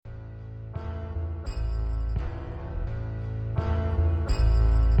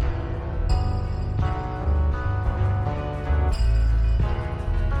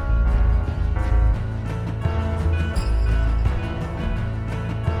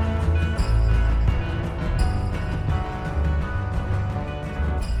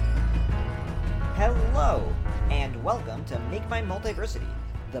Take My Multiversity,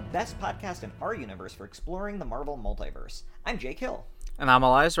 the best podcast in our universe for exploring the Marvel multiverse. I'm Jake Hill. And I'm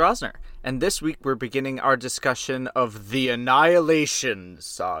Elias Rosner. And this week we're beginning our discussion of the Annihilation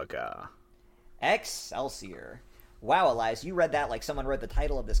Saga. Excelsior. Wow, Elias, you read that like someone read the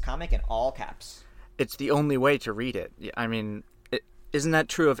title of this comic in all caps. It's the only way to read it. I mean, isn't that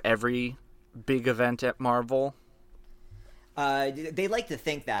true of every big event at Marvel? They like to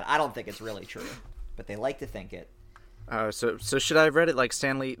think that. I don't think it's really true, but they like to think it. So should I have read it like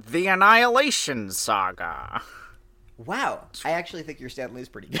Stanley? The Annihilation Saga. Wow, I actually think your Stan Lee's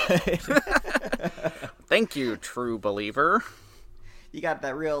pretty good. Thank you, true believer. You got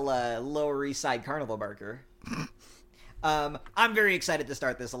that real Lower East Side carnival barker. I'm very excited to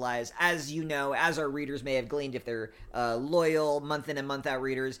start this, Elias. As you know, as our readers may have gleaned if they're loyal month in and month out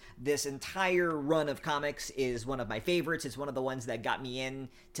readers, this entire run of comics is one of my favorites. It's one of the ones that got me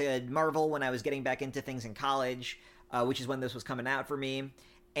into Marvel when I was getting back into things in college, which is when this was coming out for me.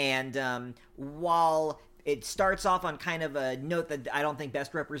 And while it starts off on kind of a note that I don't think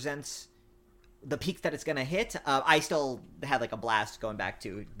best represents the peaks that it's going to hit, I still had like a blast going back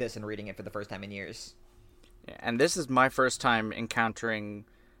to this and reading it for the first time in years. Yeah, and this is my first time encountering,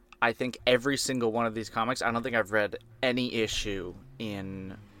 I think, every single one of these comics. I don't think I've read any issue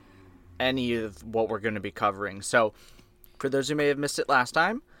in any of what we're going to be covering. So, for those who may have missed it last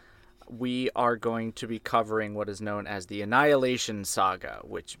time, we are going to be covering what is known as the Annihilation Saga,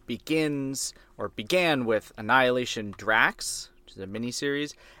 which began with Annihilation Drax, which is a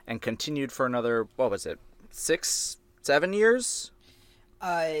miniseries, and continued for another, 6-7 years?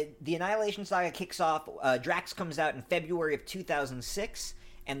 The Annihilation Saga kicks off, Drax comes out in February of 2006,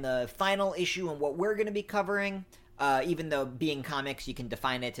 and the final issue and what we're going to be covering, even though being comics, you can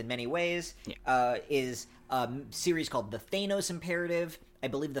define it in many ways, is a series called The Thanos Imperative. I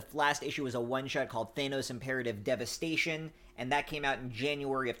believe the last issue was a one-shot called Thanos Imperative Devastation, and that came out in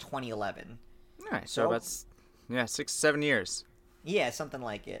January of 2011. All right, so that's, 6-7 years. Yeah, something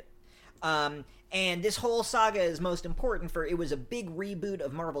like it. And this whole saga is most important for it was a big reboot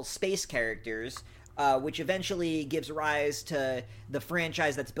of Marvel's space characters, which eventually gives rise to the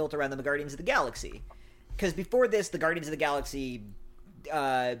franchise that's built around the Guardians of the Galaxy. Because before this, the Guardians of the Galaxy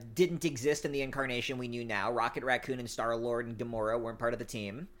didn't exist in the incarnation we knew now. Rocket Raccoon and Star-Lord and Gamora weren't part of the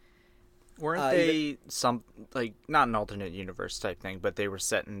team. Weren't they some, like, not an alternate universe type thing, but they were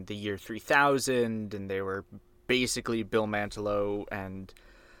set in the year 3000, and they were basically Bill Mantlo and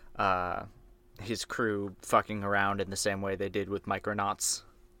his crew fucking around in the same way they did with Micronauts.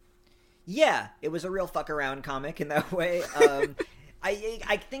 Yeah, it was a real fuck around comic in that way.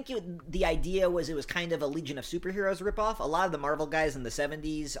 I think the idea was it was kind of a Legion of Superheroes ripoff. A lot of the Marvel guys in the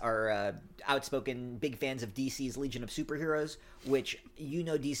 70s are outspoken big fans of DC's Legion of Superheroes, which you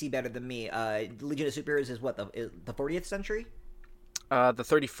know DC better than me. Legion of Superheroes is what, the 40th century? The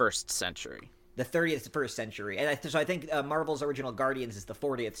 31st century. The 31st century. And so I think Marvel's original Guardians is the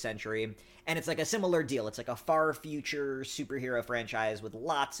 40th century. And it's like a similar deal. It's like a far future superhero franchise with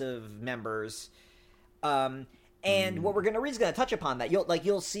lots of members. And what we're going to read is going to touch upon that.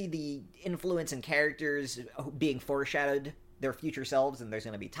 You'll see the influence in characters being foreshadowed their future selves, and there's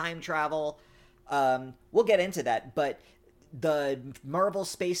going to be time travel. We'll get into that, but the Marvel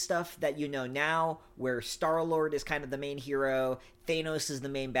space stuff that you know now, where Star-Lord is kind of the main hero, Thanos is the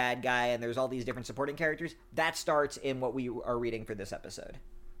main bad guy, and there's all these different supporting characters, that starts in what we are reading for this episode.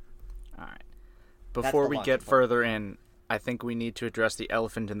 All right. Before we get further in, I think we need to address the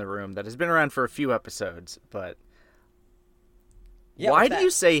elephant in the room that has been around for a few episodes, but why do you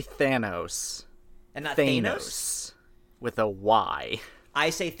say Thanos? And not Thanos? With a Y.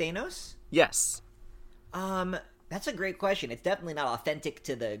 I say Thanos? Yes. That's a great question. It's definitely not authentic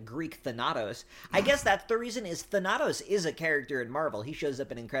to the Greek Thanatos. I guess that's the reason is Thanatos is a character in Marvel. He shows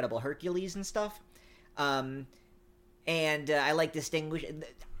up in Incredible Hercules and stuff. And I like distinguish...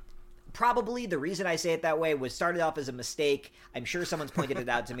 Probably the reason I say it that way was started off as a mistake. I'm sure someone's pointed it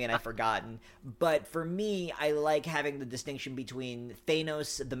out to me and I've forgotten. But for me, I like having the distinction between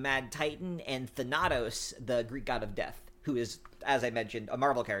Thanos, the Mad Titan, and Thanatos, the Greek god of death, who is, as I mentioned, a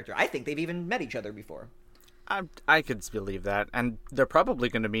Marvel character. I think they've even met each other before. I could believe that. And they're probably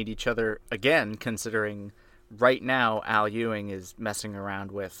going to meet each other again, considering right now Al Ewing is messing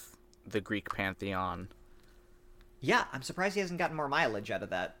around with the Greek pantheon. Yeah, I'm surprised he hasn't gotten more mileage out of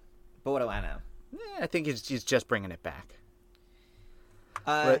that. But what do I know? I think he's just bringing it back.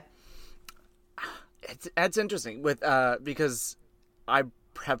 But it's interesting with because I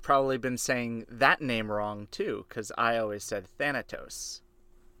have probably been saying that name wrong too, because I always said Thanatos.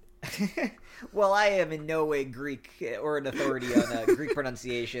 Well, I am in no way Greek or an authority on Greek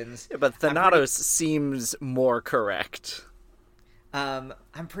pronunciations. Yeah, but Thanatos seems more correct.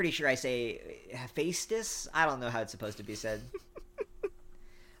 I'm pretty sure I say Hephaestus. I don't know how it's supposed to be said.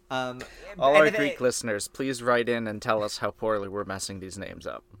 All our Greek listeners, please write in and tell us how poorly we're messing these names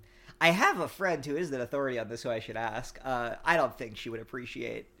up. I have a friend who is an authority on this who I should ask. I don't think she would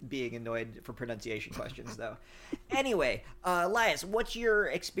appreciate being annoyed for pronunciation questions, though. Anyway, Elias, what's your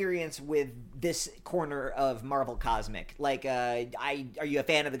experience with this corner of Marvel Cosmic? Like, are you a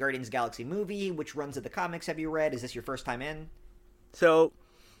fan of the Guardians of the Galaxy movie? Which runs of the comics have you read? Is this your first time in? So,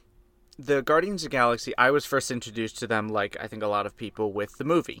 the Guardians of the Galaxy, I was first introduced to them, like I think a lot of people, with the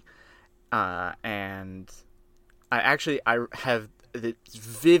movie. And I have the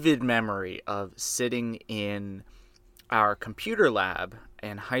vivid memory of sitting in our computer lab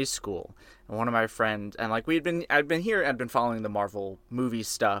in high school, and one of my friends, and like I'd been following the Marvel movie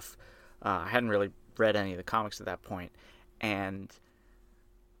stuff. I hadn't really read any of the comics at that point, and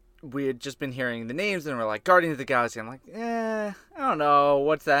we had just been hearing the names, and we're like, Guardians of the Galaxy. I'm like, I don't know,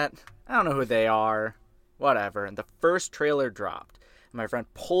 what's that? I don't know who they are, whatever. And the first trailer dropped. My friend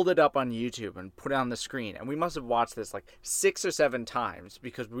pulled it up on YouTube and put it on the screen. And we must have watched this like 6 or 7 times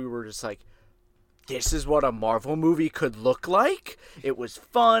because we were just like, this is what a Marvel movie could look like? It was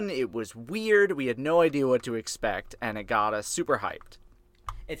fun. It was weird. We had no idea what to expect. And it got us super hyped.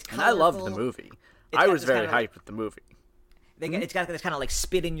 It's and I loved the movie. I was very hyped with the movie. It's got this kind of like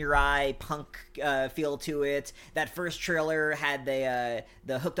spit in your eye punk feel to it. That first trailer had the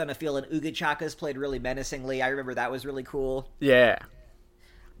Hooked on a Feeling Ooga Chakas played really menacingly. I remember that was really cool. Yeah.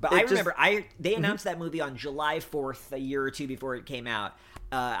 But they announced that movie on July 4th, a year or two before it came out.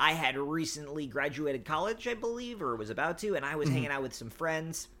 I had recently graduated college, I believe, or was about to, and I was hanging out with some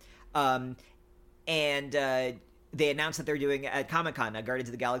friends. And they announced that they're doing at Comic-Con a Guardians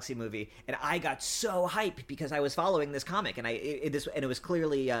of the Galaxy movie, and I got so hyped because I was following this comic, and it was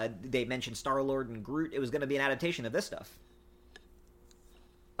clearly they mentioned Star-Lord and Groot. It was going to be an adaptation of this stuff.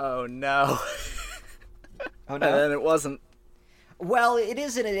 Oh no! Oh no! And then it wasn't. Well, it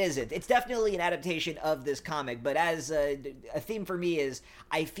is and it isn't. It's definitely an adaptation of this comic, but as a theme for me is,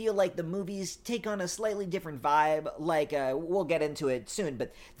 I feel like the movies take on a slightly different vibe. Like, we'll get into it soon,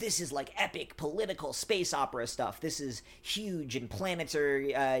 but this is like epic political space opera stuff. This is huge, and planets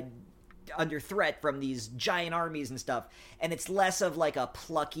are under threat from these giant armies and stuff. And it's less of like a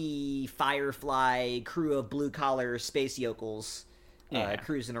plucky Firefly crew of blue-collar space yokels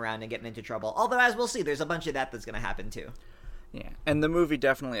cruising around and getting into trouble. Although, as we'll see, there's a bunch of that's going to happen too. Yeah, and the movie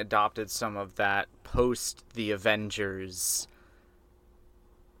definitely adopted some of that post the Avengers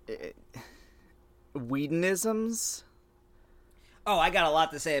Whedonisms. Oh, I got a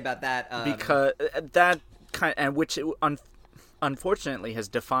lot to say about that. Because that kind, and which unfortunately has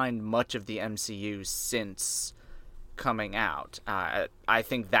defined much of the MCU since coming out. I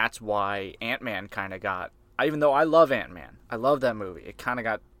think that's why Ant-Man kind of got. Even though I love Ant-Man, I love that movie. It kind of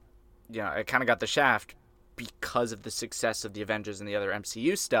got, the shaft. Because of the success of the Avengers and the other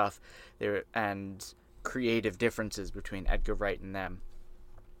MCU stuff, and creative differences between Edgar Wright and them,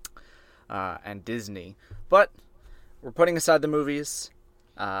 and Disney. But we're putting aside the movies.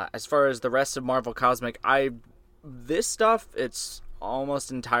 As far as the rest of Marvel Cosmic, this stuff, it's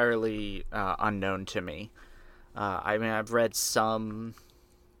almost entirely unknown to me. I've read some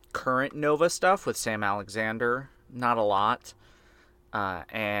current Nova stuff with Sam Alexander, not a lot,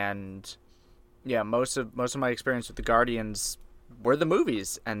 and. Yeah, most of my experience with the Guardians were the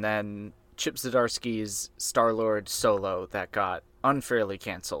movies, and then Chip Zdarsky's Star-Lord solo that got unfairly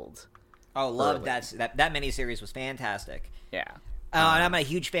canceled. Oh, loved that miniseries was fantastic. Yeah. And I'm a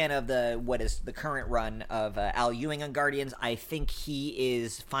huge fan of what is the current run of Al Ewing on Guardians. I think he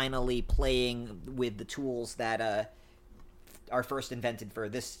is finally playing with the tools that are first invented for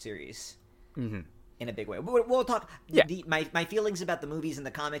this series. Mm-hmm. In a big way. We'll talk. Yeah. My feelings about the movies and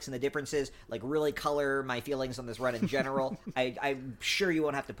the comics and the differences, like, really color my feelings on this run in general. I'm sure you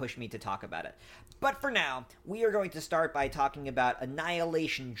won't have to push me to talk about it. But for now, we are going to start by talking about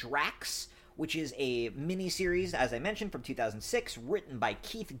Annihilation Drax, which is a miniseries, as I mentioned, from 2006, written by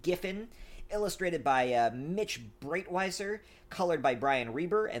Keith Giffen, illustrated by Mitch Breitweiser, colored by Brian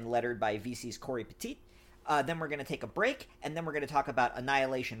Reber, and lettered by VC's Corey Petit. Then we're going to take a break, and then we're going to talk about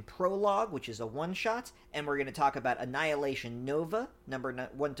Annihilation Prologue, which is a one-shot, and we're going to talk about Annihilation Nova, number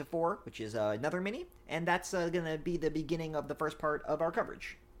 1 to 4, which is another mini, and that's going to be the beginning of the first part of our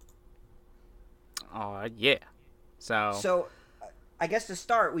coverage. Yeah. So I guess to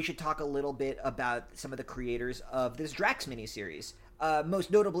start, we should talk a little bit about some of the creators of this Drax miniseries. Most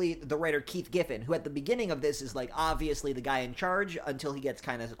notably, the writer Keith Giffen, who at the beginning of this is, like, obviously the guy in charge until he gets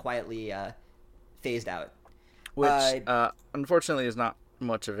kind of quietly phased out. Which, unfortunately, is not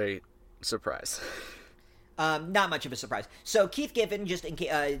much of a surprise. Not much of a surprise. So Keith Giffen, just in case,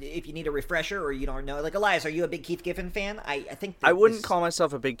 if you need a refresher or you don't know, like Elias, are you a big Keith Giffen fan? I think I wouldn't call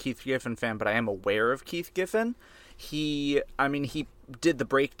myself a big Keith Giffen fan, but I am aware of Keith Giffen. He did the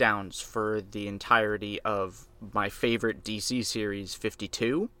breakdowns for the entirety of my favorite DC series,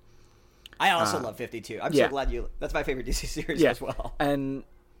 52. I also love 52. I'm so glad that's my favorite DC series as well. And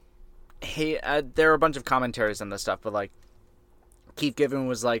there are a bunch of commentaries on this stuff, but like Keith Giffen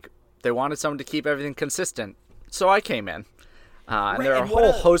was like, they wanted someone to keep everything consistent, so I came in. And there are a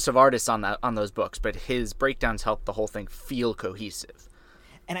whole host of artists on those books, but his breakdowns helped the whole thing feel cohesive.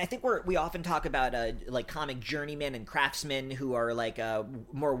 And I think we often talk about like comic journeymen and craftsmen who are like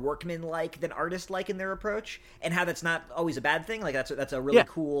more workman-like than artist-like in their approach, and how that's not always a bad thing. Like that's a really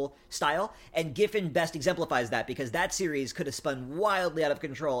cool style. And Giffen best exemplifies that, because that series could have spun wildly out of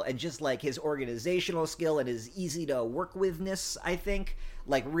control, and just like his organizational skill and his easy to work with-ness, I think,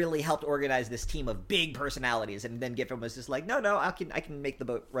 like really helped organize this team of big personalities. And then Giffen was just like, no, I can make the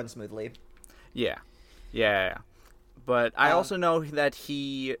boat run smoothly. Yeah. But I also know that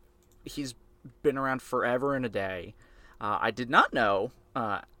he's been around forever and a day. I did not know,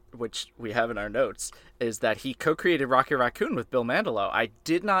 which we have in our notes, is that he co-created Rocket Raccoon with Bill Mandelo. I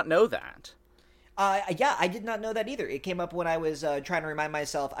did not know that. I did not know that either. It came up when I was trying to remind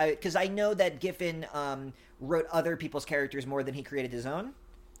myself, because I know that Giffen wrote other people's characters more than he created his own.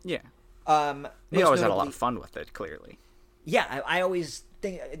 Yeah. He always had a lot of fun with it, clearly. Yeah, I always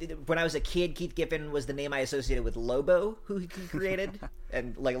think, when I was a kid, Keith Giffen was the name I associated with Lobo, who he created.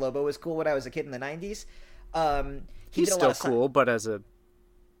 And like Lobo was cool when I was a kid in the 90s. He's still cool, but as a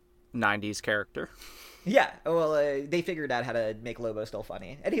 90s character. Yeah, well, they figured out how to make Lobo still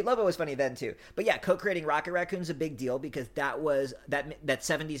funny. And Lobo was funny then, too. But yeah, co-creating Rocket Raccoon's a big deal, because that was that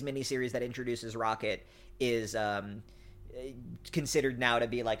 70s miniseries that introduces Rocket is considered now to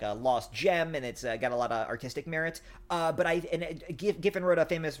be like a lost gem, and it's got a lot of artistic merit. But Giffen wrote a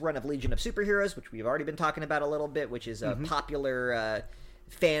famous run of Legion of Superheroes, which we've already been talking about a little bit, which is a popular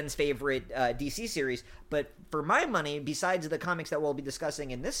fans' favorite DC series. But for my money, besides the comics that we'll be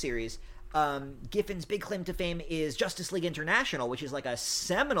discussing in this series, Giffen's big claim to fame is Justice League International, which is like a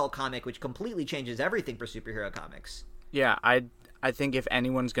seminal comic which completely changes everything for superhero comics. Yeah, I think if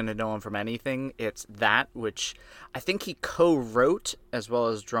anyone's going to know him from anything, it's that, which I think he co-wrote as well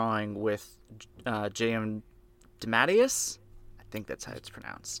as drawing with J.M. DeMatteis. I think that's how it's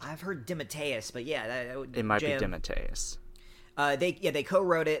pronounced. I've heard DeMatteis, but yeah, it might be DeMatteis. They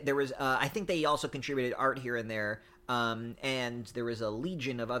co-wrote it. There was I think they also contributed art here and there. And there was a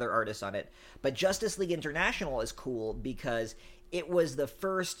legion of other artists on it. But Justice League International is cool because it was the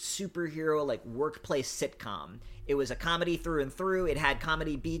first superhero like workplace sitcom. It was a comedy through and through. It had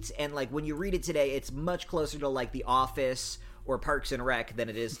comedy beats, and like when you read it today, it's much closer to like The Office or Parks and Rec than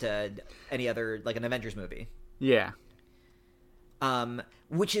it is to any other like an Avengers movie. Yeah.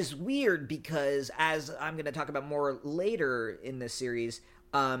 Which is weird because, as I'm going to talk about more later in this series,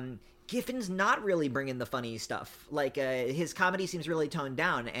 Giffen's not really bringing the funny stuff. Like, his comedy seems really toned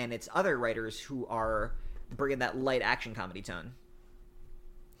down, and it's other writers who are bringing that light action comedy tone.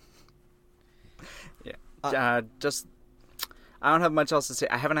 Yeah. I don't have much else to say.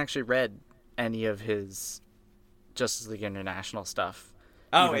 I haven't actually read any of his Justice League International stuff.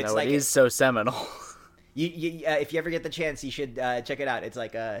 Oh, even though it is so seminal. If you ever get the chance, you should check it out. It's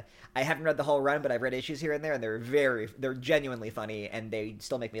like I haven't read the whole run, but I've read issues here and there, and they're genuinely funny, and they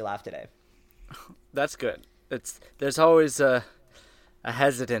still make me laugh today. That's good. There's always a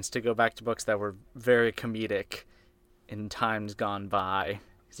hesitance to go back to books that were very comedic in times gone by,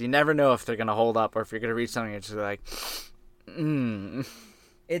 because you never know if they're gonna hold up or if you're gonna read something that's just like,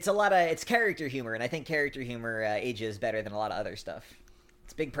 It's character humor, and I think character humor ages better than a lot of other stuff.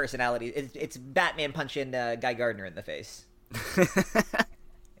 It's big personality. It's Batman punching Guy Gardner in the face.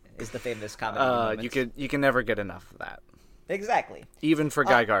 Is the famous comedy moment. You can never get enough of that. Exactly. Even for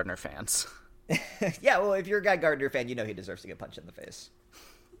Guy Gardner fans. Yeah, well, if you're a Guy Gardner fan, you know he deserves to get punched in the face.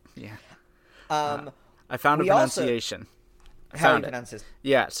 Yeah. I found a pronunciation. How do you pronounce this?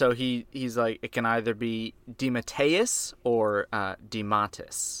 Yeah, so he's like, it can either be DeMatteis or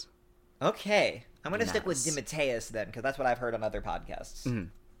DeMatteis. Okay. I'm going to stick with DeMatteis then, because that's what I've heard on other podcasts.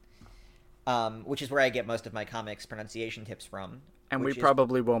 Mm-hmm. Which is where I get most of my comics pronunciation tips from. And we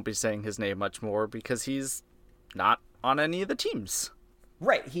probably won't be saying his name much more because he's not on any of the teams.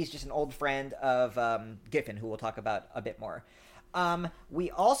 Right. He's just an old friend of Giffen, who we'll talk about a bit more.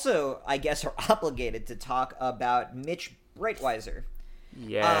 We also, I guess, are obligated to talk about Mitch Breitweiser.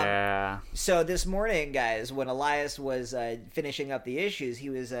 Yeah. So this morning, guys, when Elias was finishing up the issues, he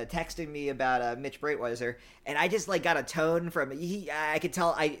was texting me about Mitch Breitweiser, and I just like got a tone from I could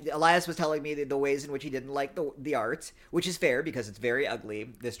tell. Elias was telling me the ways in which he didn't like the art, which is fair because it's very ugly.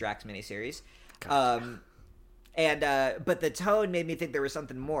 This Drax miniseries, but the tone made me think there was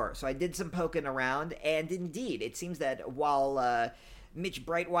something more. So I did some poking around, and indeed, it seems that while Mitch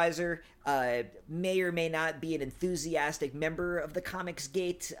Breitweiser may or may not be an enthusiastic member of the Comics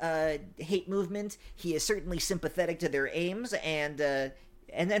Gate hate movement, he is certainly sympathetic to their aims and then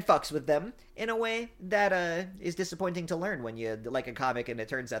fucks with them in a way that is disappointing to learn when you like a comic and it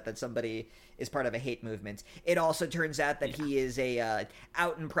turns out that somebody is part of a hate movement. It also turns out that he is a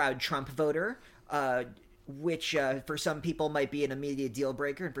out and proud Trump voter, which for some people might be an immediate deal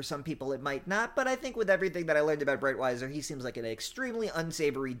breaker, and for some people it might not. But I think with everything that I learned about Breitweiser, he seems like an extremely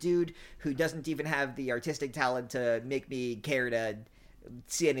unsavory dude who doesn't even have the artistic talent to make me care to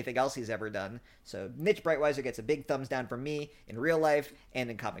see anything else he's ever done. So Mitch Breitweiser gets a big thumbs down from me in real life and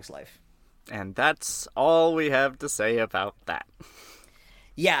in comics life. And that's all we have to say about that.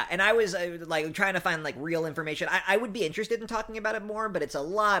 Yeah, and I was like trying to find like real information. I would be interested in talking about it more, but it's a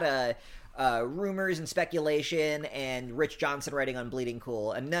lot of rumors and speculation and Rich Johnson writing on Bleeding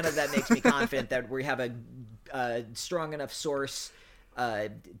Cool, and none of that makes me confident that we have a strong enough source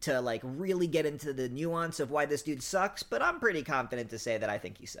to like really get into the nuance of why this dude sucks. But I'm pretty confident to say that I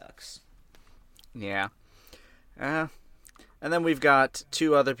think he sucks. Yeah. And then we've got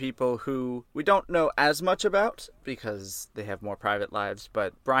two other people who we don't know as much about because they have more private lives,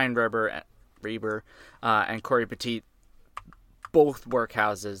 but Brian Reber and Corey Petit, both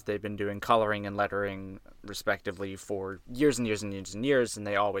workhouses. They've been doing coloring and lettering, respectively, for years and years and years and years, and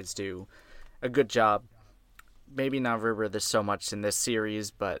they always do a good job. Maybe not Reber this so much in this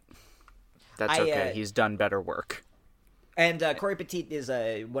series, but that's okay. He's done better work. And Corey Petit is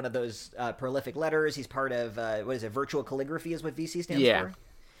one of those prolific letterers. He's part of, Virtual Calligraphy is what VC stands for? Yeah.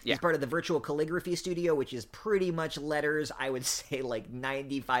 He's part of the Virtual Calligraphy Studio, which is pretty much letters, I would say, like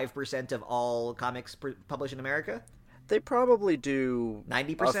 95% of all comics published in America. They probably do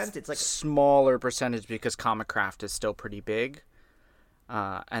 90%. It's like smaller percentage because Comic Craft is still pretty big,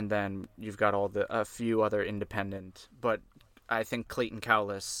 and then you've got a few other independent. But I think Clayton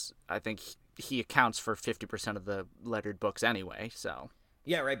Cowles, he accounts for 50% of the lettered books anyway. So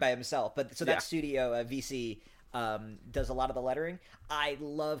yeah, right, by himself. But so that studio VC does a lot of the lettering. I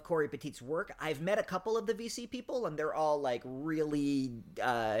love Corey Petit's work. I've met a couple of the VC people, and they're all like really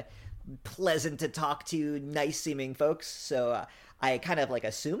pleasant to talk to, nice seeming folks. So I kind of like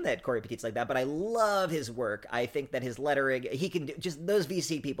assume that Corey Petit's like that, but I love his work. I think that his lettering, he can do, just those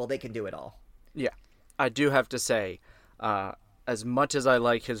VC people, they can do it all. Yeah. I do have to say, as much as I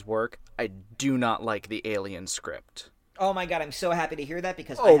like his work, I do not like the Alien script. Oh my god, I'm so happy to hear that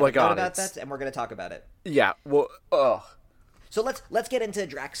because I haven't thought about that, and we're going to talk about it. Yeah, well, So let's get into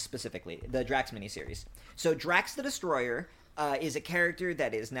Drax specifically, the Drax miniseries. So Drax the Destroyer is a character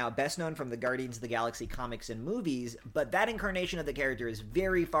that is now best known from the Guardians of the Galaxy comics and movies, but that incarnation of the character is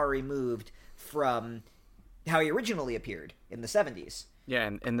very far removed from how he originally appeared in the 70s. Yeah,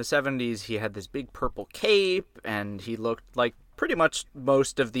 and in the 70s, he had this big purple cape, and he looked like pretty much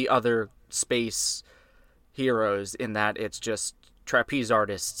most of the other space heroes in that it's just trapeze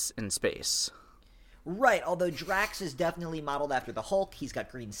artists in space. Right, although Drax is definitely modeled after the Hulk. He's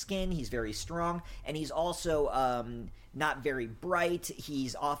got green skin, he's very strong, and he's also not very bright.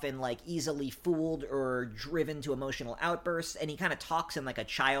 He's often like easily fooled or driven to emotional outbursts, and he kind of talks in like a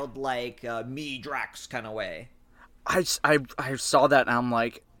childlike me Drax kind of way. I saw that and I'm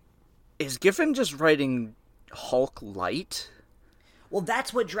like, is Giffen just writing Hulk light? Well,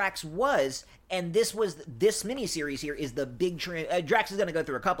 that's what Drax was, and this miniseries here is the big Drax is going to go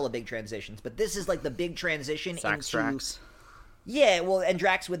through a couple of big transitions, but this is like the big transition into Drax. Yeah, well, and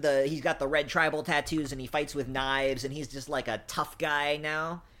Drax he's got the red tribal tattoos and he fights with knives and he's just like a tough guy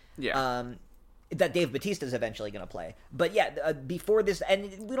now. Yeah. That Dave Bautista's eventually going to play. But yeah, before this, and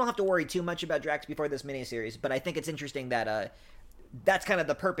we don't have to worry too much about Drax before this miniseries, but I think it's interesting that that's kind of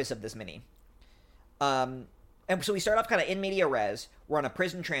the purpose of this mini. And so we start off kind of in media res. We're on a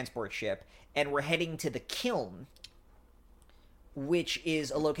prison transport ship, and we're heading to the Kiln, which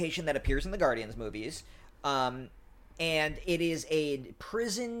is a location that appears in the Guardians movies. And it is a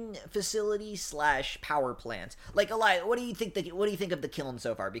prison facility / power plant. Like, Eli, what do you think of the Kiln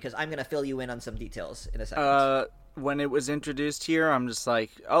so far? Because I'm going to fill you in on some details in a second. When it was introduced here, I'm just like,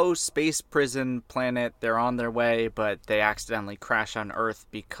 oh, space prison planet, they're on their way, but they accidentally crash on Earth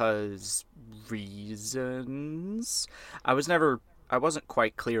because reasons. I wasn't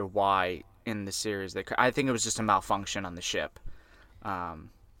quite clear why in the series. I think it was just a malfunction on the ship.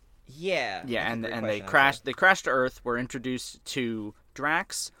 Yeah, and they crash to Earth. We're introduced to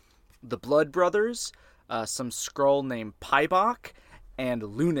Drax, the Blood Brothers, some Skrull named Pybok, and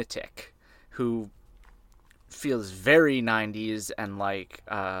Lunatic, who feels very 90s and like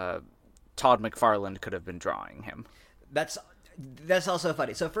Todd McFarlane could have been drawing him. That's also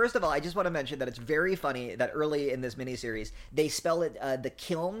funny. So first of all, I just want to mention that it's very funny that early in this miniseries, they spell it the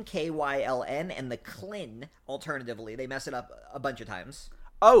Kyln, Kyln, and the Klin, alternatively. They mess it up a bunch of times.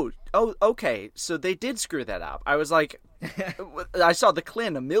 Oh, okay. So they did screw that up. I was like, I saw the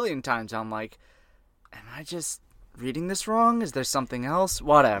Klin a million times. I'm like, am I just reading this wrong? Is there something else?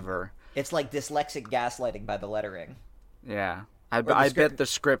 Whatever. It's like dyslexic gaslighting by the lettering. Yeah. I bet the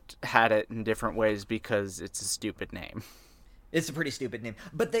script had it in different ways because it's a stupid name. It's a pretty stupid name.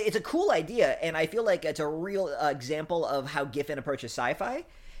 But it's a cool idea, and I feel like it's a real example of how Giffen approaches sci-fi.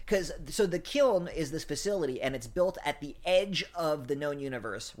 So the Kyln is this facility, and it's built at the edge of the known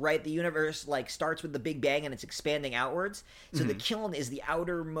universe, right? The universe, like, starts with the Big Bang, and it's expanding outwards. So the Kyln is the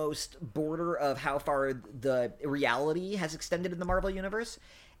outermost border of how far the reality has extended in the Marvel Universe.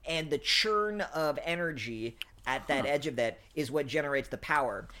 And the churn of energy at that edge of that is what generates the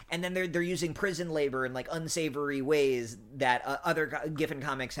power. And then they're using prison labor in like unsavory ways that other Giffen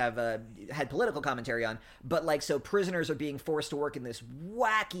comics have had political commentary on. But like, so prisoners are being forced to work in this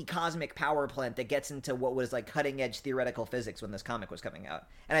wacky cosmic power plant that gets into what was like cutting edge theoretical physics when this comic was coming out.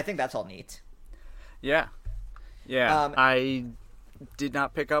 And I think that's all neat. Yeah. I did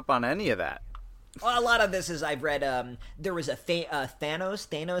not pick up on any of that. A lot of this is I've read. There was a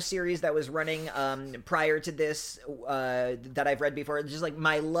Thanos series that was running prior to this that I've read before. Just like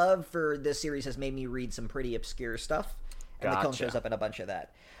my love for this series has made me read some pretty obscure stuff, and the Kyln shows up in a bunch of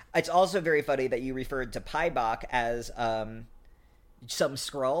that. It's also very funny that you referred to Pybok as some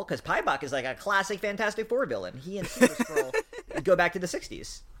Skrull, because Pybok is like a classic Fantastic Four villain. He and Super-Skrull go back to the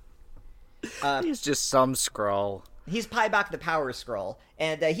 60s. He's just some Skrull. He's Pybok the Power Skrull,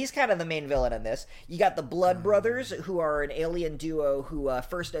 and he's kind of the main villain in this. You got the Blood Brothers, who are an alien duo who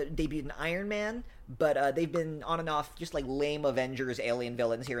first debuted in Iron Man, but they've been on and off just like lame Avengers alien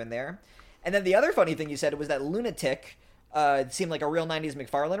villains here and there. And then the other funny thing you said was that Lunatic seemed like a real 90s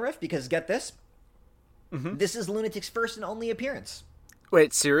McFarlane riff, because get this, this is Lunatic's first and only appearance.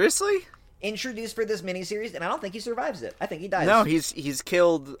 Wait, seriously? Introduced for this miniseries, and I don't think he survives it. I think he dies. No, he's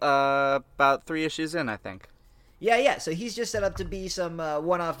killed about 3 issues in, I think. Yeah, so he's just set up to be some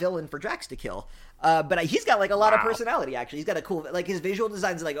one-off villain for Drax to kill. But he's got, like, a lot of personality, actually. He's got a cool... Like, his visual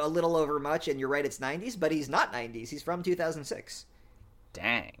design's, like, a little over much, and you're right, it's 90s, but he's not 90s. He's from 2006.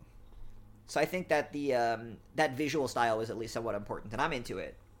 Dang. So I think that that visual style was at least somewhat important, and I'm into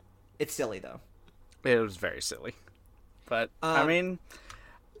it. It's silly, though. It was very silly. But, I mean,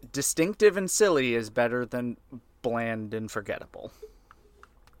 distinctive and silly is better than bland and forgettable.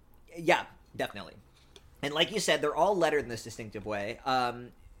 Yeah, definitely. And like you said, they're all lettered in this distinctive way.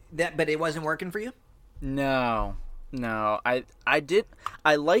 But it wasn't working for you? No. I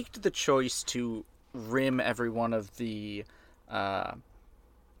liked the choice to rim every one of the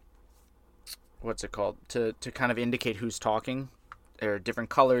what's it called? To kind of indicate who's talking. There are different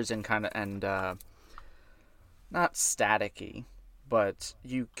colors and not staticky, but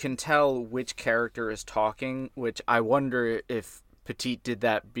you can tell which character is talking, which I wonder if Petit did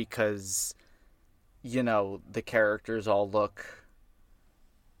that because, you know, the characters all look...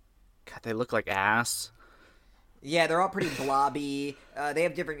 God, they look like ass. Yeah, they're all pretty blobby. They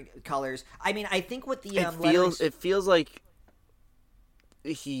have different colors. I mean, I think what the it feels like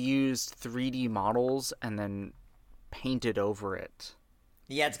he used 3D models and then painted over it.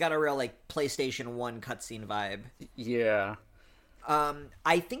 Yeah, it's got a real, like, PlayStation 1 cutscene vibe. Yeah.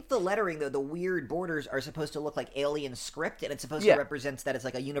 I think the lettering, though, the weird borders are supposed to look like alien script, and it's supposed to represent that it's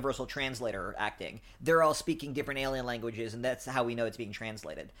like a universal translator acting. They're all speaking different alien languages, and that's how we know it's being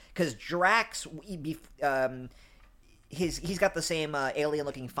translated. Because Drax, he's got the same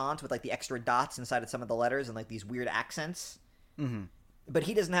alien-looking font with like the extra dots inside of some of the letters and like these weird accents. Mm-hmm. But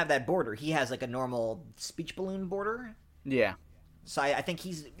he doesn't have that border. He has like a normal speech balloon border. Yeah. So I think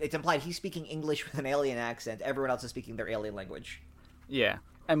it's implied he's speaking English with an alien accent. Everyone else is speaking their alien language. Yeah.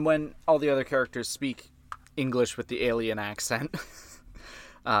 And when all the other characters speak English with the alien accent,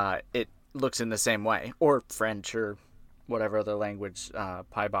 it looks in the same way. Or French or whatever other language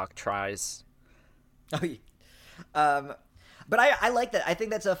Pybok tries. Oh, yeah. But I like that. I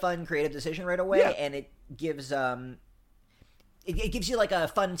think that's a fun creative decision right away, and it gives it gives you like a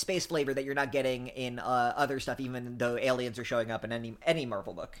fun space flavor that you're not getting in other stuff, even though aliens are showing up in any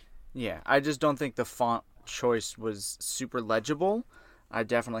Marvel book. Yeah, I just don't think the font choice was super legible. I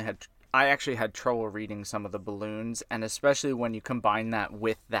definitely had I actually had trouble reading some of the balloons, and especially when you combine that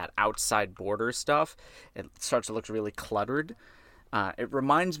with that outside border stuff, it starts to look really cluttered. It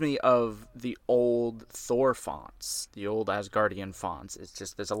reminds me of the old Thor fonts, the old Asgardian fonts. It's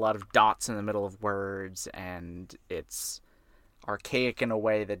just there's a lot of dots in the middle of words, and it's archaic in a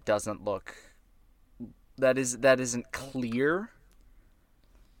way that doesn't look that isn't clear.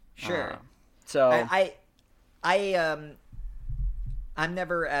 Sure. So I'm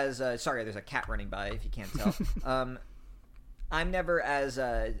never as sorry. There's a cat running by. If you can't tell, I'm never as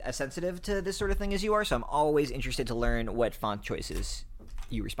sensitive to this sort of thing as you are. So I'm always interested to learn what font choices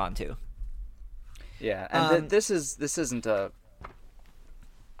you respond to. Yeah, and this isn't a.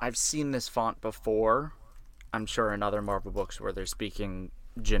 I've seen this font before. I'm sure in other Marvel books where they're speaking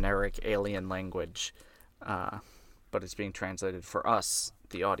generic alien language, but it's being translated for us,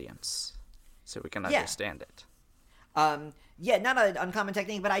 the audience, so we can understand it. Yeah, not an uncommon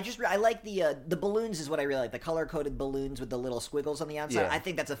technique, but I like the balloons is what I really like. The color-coded balloons with the little squiggles on the outside. Yeah. I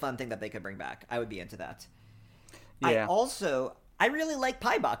think that's a fun thing that they could bring back. I would be into that. Yeah. I really like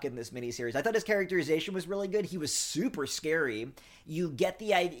Paibok in this miniseries. I thought his characterization was really good. He was super scary. You get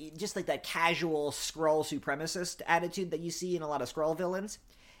the idea, just like that casual Skrull supremacist attitude that you see in a lot of Skrull villains.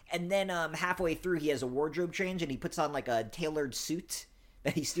 And then halfway through, he has a wardrobe change, and he puts on like a tailored suit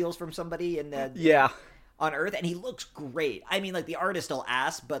that he steals from somebody in the on Earth, and he looks great. I mean, like, the artist will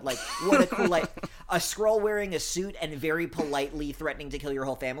ass, but like, what a cool, like, a Skrull wearing a suit and very politely threatening to kill your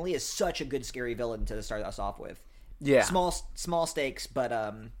whole family is such a good scary villain to start us off with. Yeah. Small stakes, but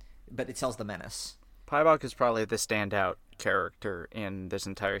it sells the menace. Paibok is probably the standout character in this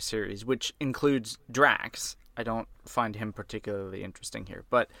entire series, which includes Drax. I don't find him particularly interesting here,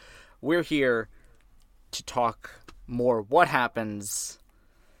 but we're here to talk more what happens,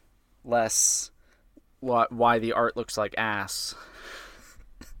 less why the art looks like ass.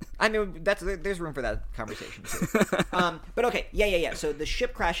 I mean, there's room for that conversation too. But okay, yeah. So the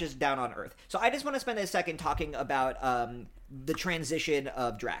ship crashes down on Earth. So I just want to spend a second talking about the transition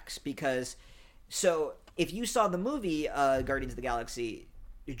of Drax, because so if you saw the movie Guardians of the Galaxy,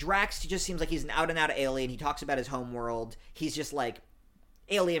 Drax just seems like he's an out and out alien. He talks about his home world. He's just like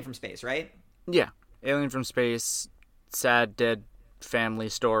alien from space, right? Yeah, alien from space, sad dead family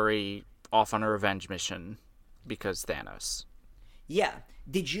story, off on a revenge mission because Thanos. Yeah.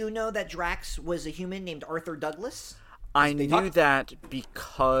 Did you know that Drax was a human named Arthur Douglas? I knew that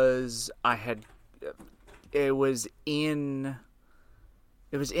because it was in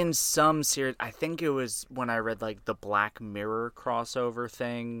some series. I think it was when I read like the Black Mirror crossover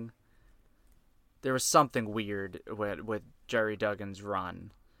thing. There was something weird with Jerry Duggan's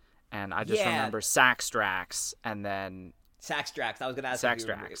run, and I just remember Sax Drax, and then Sax Drax. I was going to ask Sax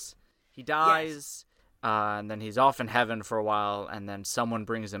Drax. He dies, and then he's off in heaven for a while, and then someone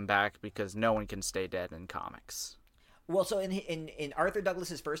brings him back because no one can stay dead in comics. Well, so in Arthur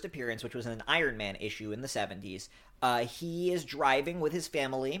Douglas's first appearance, which was in an Iron Man issue in the 70s, he is driving with his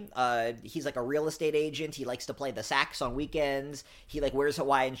family. He's like a real estate agent. He likes to play the sax on weekends. He like wears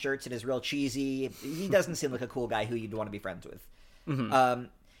Hawaiian shirts and is real cheesy. He doesn't seem like a cool guy who you'd want to be friends with. Mm-hmm.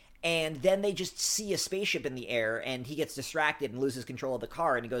 And then they just see a spaceship in the air, and he gets distracted and loses control of the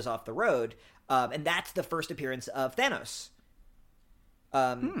car, and he goes off the road. And that's the first appearance of Thanos.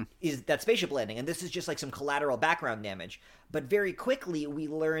 Is that spaceship landing, and this is just like some collateral background damage. But very quickly, we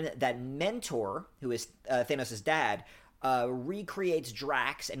learn that Mentor, who is Thanos' dad, recreates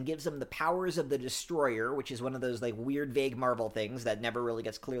Drax and gives him the powers of the Destroyer, which is one of those like weird, vague Marvel things that never really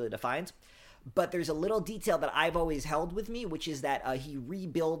gets clearly defined. But there's a little detail that I've always held with me, which is that he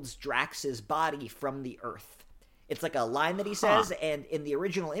rebuilds Drax's body from the Earth. It's like a line that he says, and in the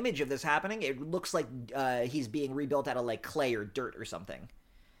original image of this happening, it looks like he's being rebuilt out of like clay or dirt or something.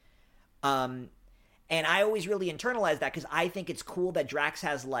 And I always really internalized that because I think it's cool that Drax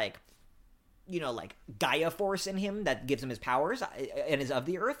has like, you know, like Gaia Force in him that gives him his powers and is of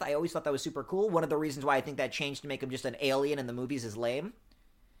the Earth. I always thought that was super cool. One of the reasons why I think that changed to make him just an alien in the movies is lame.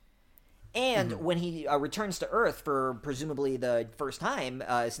 And when he returns to Earth for presumably the first time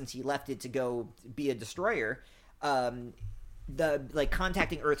since he left it to go be a destroyer, the like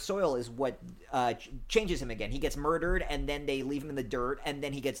contacting Earth soil is what changes him again. He gets murdered, and then they leave him in the dirt, and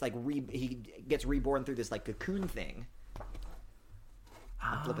then he gets like he gets reborn through this like cocoon thing.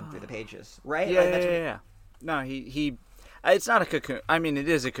 I'm flipping through the pages, right? Yeah. No, he it's not a cocoon. I mean, it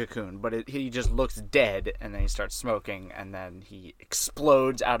is a cocoon, but he just looks dead, and then he starts smoking, and then he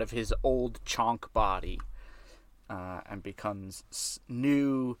explodes out of his old chonk body and becomes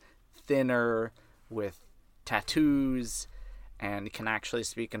new, thinner, with tattoos, and can actually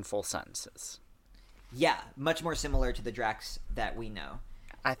speak in full sentences. Yeah, much more similar to the Drax that we know.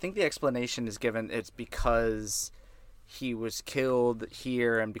 I think the explanation is given. It's because he was killed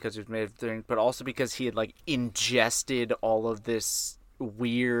here and because he was made of things, but also because he had like ingested all of this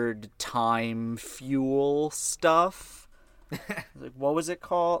weird time fuel stuff. Like, what was it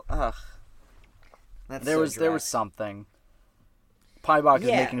called? Ugh. There was something. Pybok is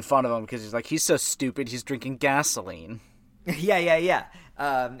making fun of him because he's like, he's so stupid, he's drinking gasoline. Yeah.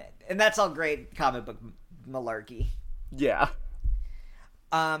 And that's all great comic book malarkey. Yeah.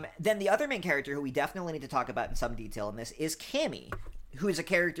 Then the other main character who we definitely need to talk about in some detail in this is Cammy, who is a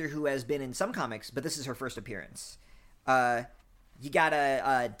character who has been in some comics, but this is her first appearance. You got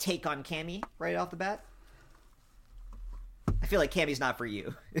a take on Cammy right off the bat? I feel like Cammy's not for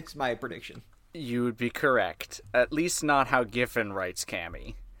you. It's my prediction. You would be correct. At least not how Giffen writes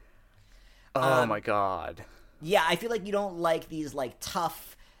Cammy. Oh my god. Yeah, I feel like you don't like these like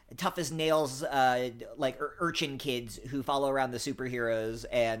tough as nails like urchin kids who follow around the superheroes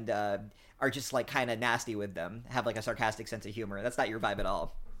and are just like kind of nasty with them, have like a sarcastic sense of humor. That's not your vibe at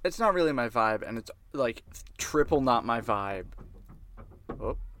all. It's not really my vibe, and it's like triple not my vibe.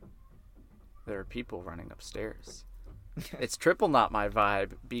 Oh, there are people running upstairs. It's triple not my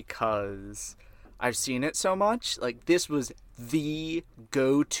vibe because I've seen it so much. Like, this was the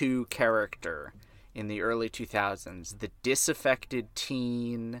go-to character in the early 2000s. The disaffected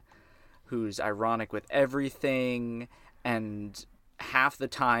teen who's ironic with everything, and half the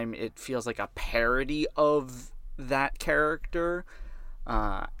time it feels like a parody of that character.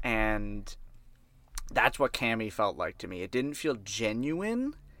 And that's what Cammy felt like to me. It didn't feel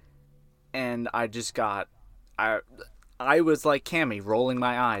genuine, and I just got... I was like Cammy, rolling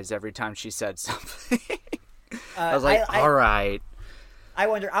my eyes every time she said something. I was like, all right. I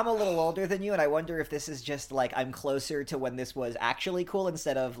wonder, I'm a little older than you, and I wonder if this is just, like, I'm closer to when this was actually cool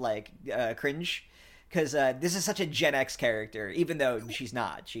instead of, like, cringe. Because this is such a Gen X character, even though she's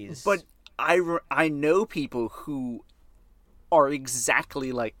not. But I know people who are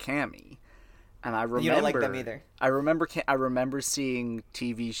exactly like Cammy. And I remember... You don't like them either. I remember seeing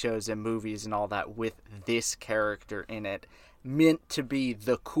TV shows and movies and all that with this character in it, meant to be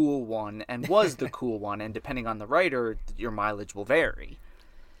the cool one, and was the cool one, and depending on the writer, your mileage will vary.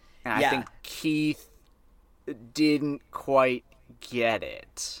 And I think Keith didn't quite get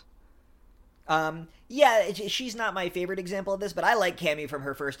it. Yeah, she's not my favorite example of this, but I like Cammy from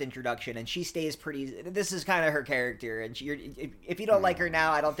her first introduction, and she stays pretty... This is kind of her character, and if you don't like her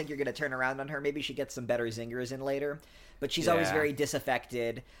now, I don't think you're going to turn around on her. Maybe she gets some better zingers in later, but she's always very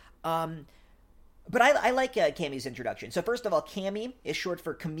disaffected. But I like Cammy's introduction. So first of all, Cammy is short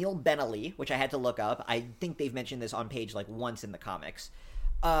for Camille Benally, which I had to look up. I think they've mentioned this on page like once in the comics.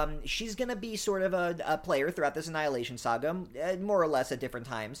 She's going to be sort of a player throughout this Annihilation Saga, more or less at different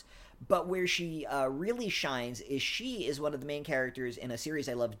times. But where she really shines is she is one of the main characters in a series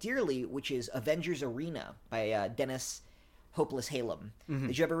I love dearly, which is Avengers Arena by Dennis Hopeless Halem. Mm-hmm.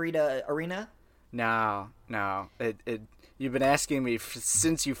 Did you ever read Arena? No. You've been asking me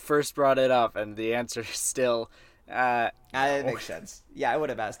since you first brought it up, and the answer is still... That makes sense. Yeah, I would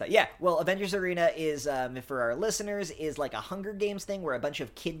have asked that. Yeah, well, Avengers Arena is, for our listeners, is like a Hunger Games thing where a bunch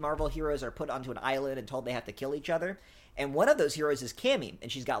of kid Marvel heroes are put onto an island and told they have to kill each other. And one of those heroes is Cammy,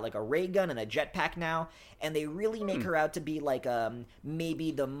 and she's got like a ray gun and a jetpack now, and they really make her out to be like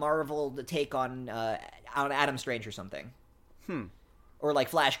maybe the Marvel take on Adam Strange or something. Or like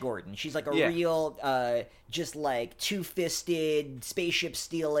Flash Gordon. She's like a real, just like two-fisted, spaceship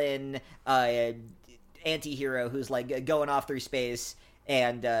stealing anti-hero who's like going off through space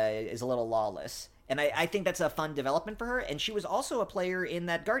and is a little lawless. And I think that's a fun development for her. And she was also a player in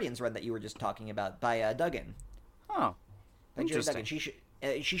that Guardians run that you were just talking about by Duggan. Oh, interesting.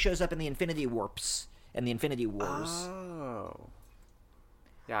 Duggan. She shows up in the Infinity Warps and the Infinity Wars. Oh.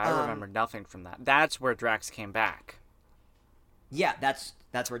 Yeah, I remember nothing from that. That's where Drax came back. Yeah, that's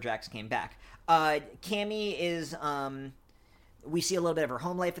where Drax came back. Cammy is... we see a little bit of her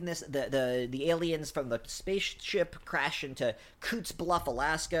home life in this. The aliens from the spaceship crash into Coots Bluff,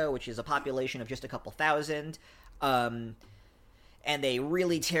 Alaska, which is a population of just a couple thousand. And they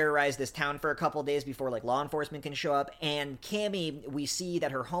really terrorize this town for a couple days before like law enforcement can show up. And Cammy, we see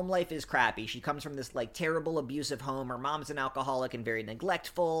that her home life is crappy. She comes from this like terrible, abusive home. Her mom's an alcoholic and very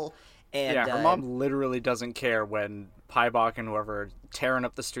neglectful. And, her mom literally doesn't care when Pybok and whoever are tearing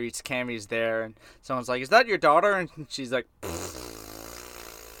up the streets. Cammy's there, and someone's like, "Is that your daughter?" And she's like,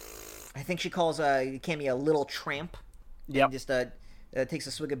 I think she calls Cammy a little tramp. Yep. And just takes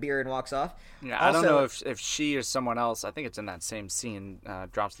a swig of beer and walks off. Yeah, also, I don't know if she or someone else, I think it's in that same scene,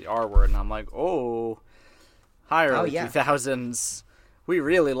 drops the R word, and I'm like, oh, hi early 2000s. We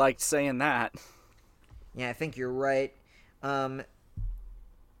really liked saying that. Yeah, I think you're right.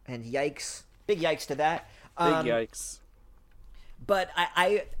 and yikes, big yikes to that. Big yikes. But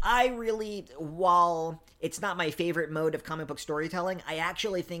I really, while it's not my favorite mode of comic book storytelling, I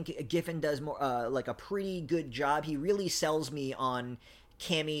actually think Giffen does more like a pretty good job. He really sells me on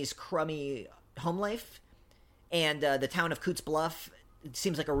Cammie's crummy home life, and the town of Coots Bluff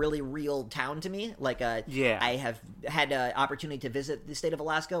seems like a really real town to me. Like, yeah, I have had an opportunity to visit the state of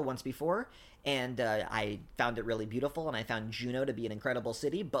Alaska once before, and I found it really beautiful, and I found Juneau to be an incredible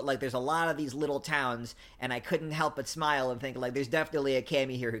city. But like, there's a lot of these little towns, and I couldn't help but smile and think, like, there's definitely a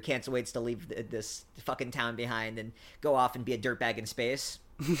Cammie here who can't wait to leave this fucking town behind and go off and be a dirtbag in space.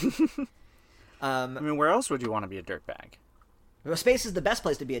 I mean, where else would you want to be a dirtbag? Well, space is the best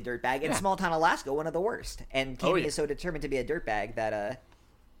place to be a dirtbag, and small town Alaska, one of the worst. And Cammie yeah. is so determined to be a dirtbag that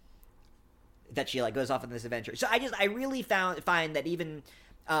she like goes off on this adventure. So I really find that even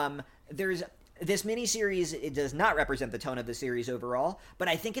there's this miniseries. It does not represent the tone of the series overall, but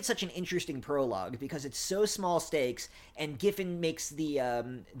I think it's such an interesting prologue because it's so small stakes, and Giffen makes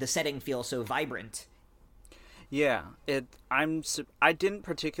the setting feel so vibrant. Yeah, I didn't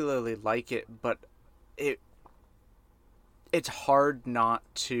particularly like it, but it's hard not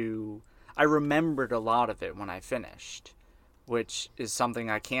to. I remembered a lot of it when I finished, which is something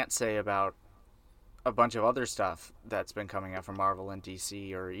I can't say about a bunch of other stuff that's been coming out from Marvel and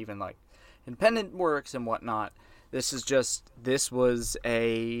DC, or even like independent works and whatnot. This was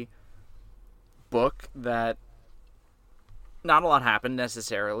a book that not a lot happened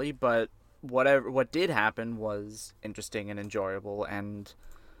necessarily, but what did happen was interesting and enjoyable, and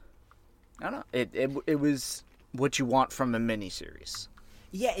I don't know, it was what you want from a miniseries.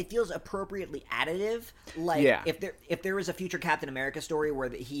 Yeah, it feels appropriately additive. Like, if there was a future Captain America story where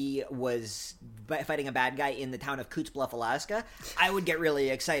he was fighting a bad guy in the town of Coots Bluff, Alaska, I would get really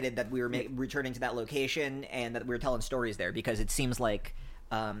excited that we were returning to that location and that we were telling stories there, because it seems like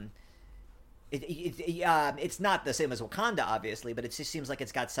it's not the same as Wakanda, obviously, but it just seems like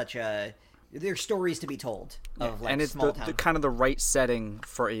it's got such a... There's stories to be told of like, and it's small town. the kind of the right setting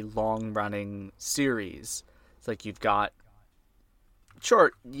for a long-running series. It's like you've got...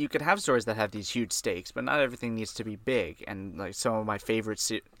 Sure, you could have stories that have these huge stakes, but not everything needs to be big. And like some of my favorite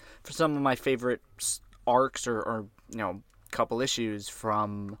arcs or couple issues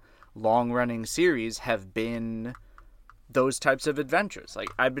from long-running series have been those types of adventures. Like,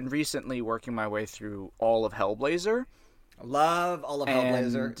 I've been recently working my way through all of Hellblazer. Love all of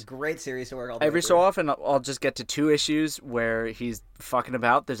Hellblazer. Great series to work all the way every through. So often I'll just get to 2 issues where he's fucking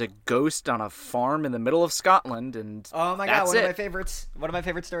about. There's a ghost on a farm in the middle of Scotland, and oh my god, one of my favorites. One of my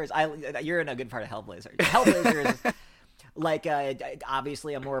favorite stories. You're in a good part of Hellblazer. Hellblazer is like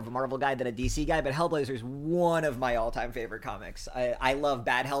obviously I'm more of a Marvel guy than a DC guy, but Hellblazer is one of my all-time favorite comics. I love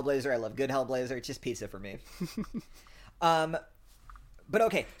bad Hellblazer. I love good Hellblazer. It's just pizza for me. But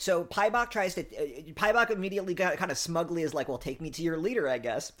okay, so Paibok immediately kind of smugly is like, well, take me to your leader, I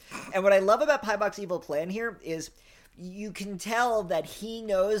guess. And what I love about Paibok's evil plan here is you can tell that he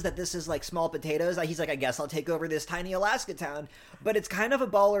knows that this is like small potatoes. He's like, I guess I'll take over this tiny Alaska town. But it's kind of a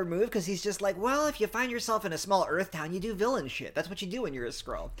baller move because he's just like, well, if you find yourself in a small Earth town, you do villain shit. That's what you do when you're a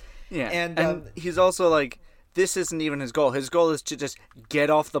Skrull. Yeah, and he's also like, this isn't even his goal. His goal is to just get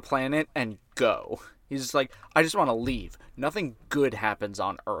off the planet and go. He's just like, I just want to leave. Nothing good happens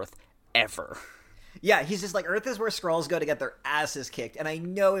on Earth, ever. Yeah, he's just like, Earth is where Skrulls go to get their asses kicked. And I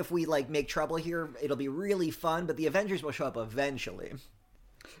know if we, like, make trouble here, it'll be really fun, but the Avengers will show up eventually.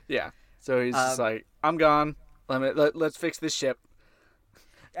 Yeah, so he's just like, I'm gone. Let's fix this ship.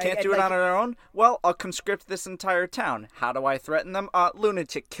 Can't do it on our own? Well, I'll conscript this entire town. How do I threaten them?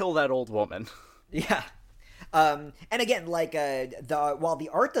 Lunatic, kill that old woman. Yeah. And again, like, while the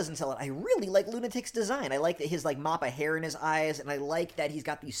art doesn't sell it, I really like Lunatic's design. I like his, like, mop of hair in his eyes, and I like that he's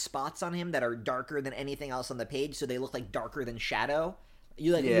got these spots on him that are darker than anything else on the page, so they look, like, darker than shadow.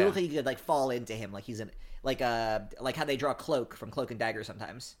 You look like you could, like, fall into him, like he's like how they draw Cloak from Cloak and Dagger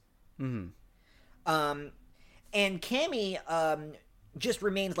sometimes. Mm-hmm. And Cammie, just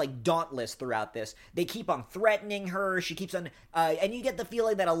remains like dauntless throughout this. They keep on threatening her. She keeps on, and you get the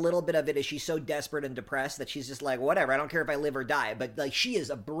feeling that a little bit of it is she's so desperate and depressed that she's just like, whatever, I don't care if I live or die. But like, she is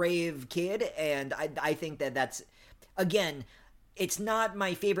a brave kid, and I think that's, again, it's not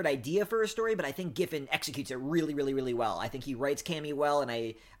my favorite idea for a story, but I think Giffen executes it really, really, really well. I think he writes Cammie well,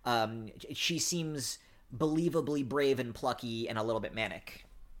 and she seems believably brave and plucky and a little bit manic.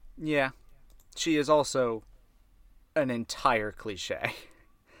 Yeah, she is also an entire cliche.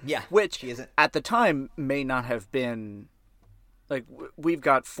 Yeah, which she isn't. At the time may not have been, like, we've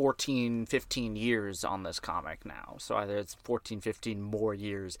got 14, 15 years on this comic now, so either it's 14, 15 more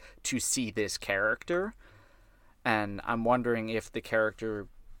years to see this character, and I'm wondering if the character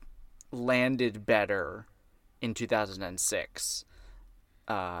landed better in 2006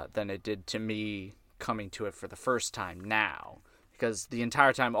 than it did to me coming to it for the first time now. Because the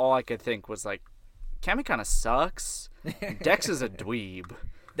entire time, all I could think was like, Cammy kind of sucks. Dex is a dweeb.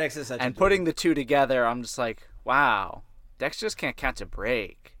 Dex is such a And dweeb. putting the two together, I'm just like, wow, Dex just can't catch a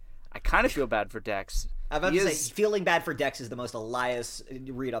break. I kind of feel bad for Dex. I'm about to say, feeling bad for Dex is the most Elias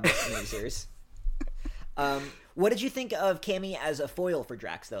read on this miniseries. What did you think of Cammy as a foil for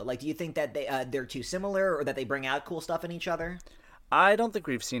Drax, though? Like, do you think that they're too similar, or that they bring out cool stuff in each other? I don't think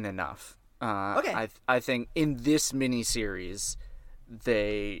we've seen enough. Okay. I think in this miniseries,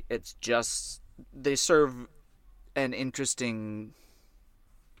 they serve an interesting.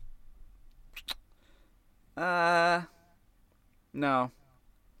 No,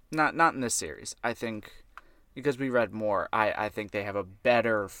 not in this series. I think because we read more, I think they have a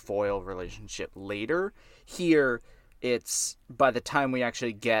better foil relationship later. Here, it's by the time we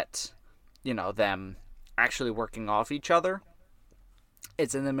actually get, them actually working off each other,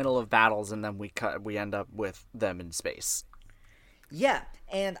 it's in the middle of battles, and then we end up with them in space. Yeah,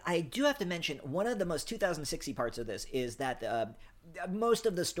 and I do have to mention, one of the most 2060 parts of this is that most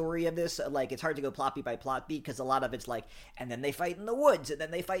of the story of this, like, it's hard to go plot beat by plot beat, because a lot of it's like, and then they fight in the woods, and then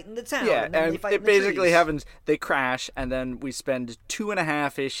they fight in the town, and then they fight in the basically trees. happens, they crash, and then we spend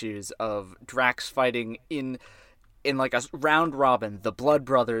 2.5 issues of Drax fighting in like a round robin, the Blood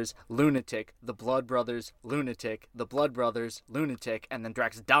Brothers, Lunatic, the Blood Brothers, Lunatic, the Blood Brothers, Lunatic, and then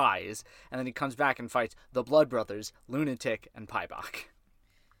Drax dies, and then he comes back and fights the Blood Brothers, Lunatic, and Pybok.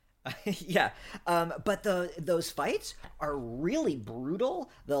 Yeah, but those fights are really brutal.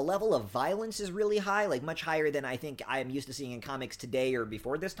 The level of violence is really high, like much higher than I think I am used to seeing in comics today or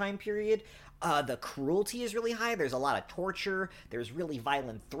before this time period. The cruelty is really high. There's a lot of torture. There's really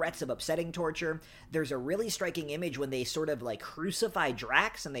violent threats of upsetting torture. There's a really striking image when they sort of like crucify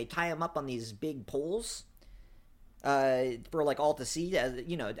Drax and they tie him up on these big poles for like all to see,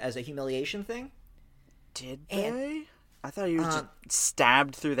 as a humiliation thing. Did they? I thought he was just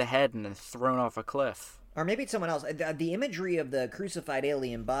stabbed through the head and then thrown off a cliff. Or maybe it's someone else. The imagery of the crucified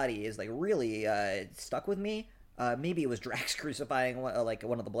alien body is like really stuck with me. Maybe it was Drax crucifying like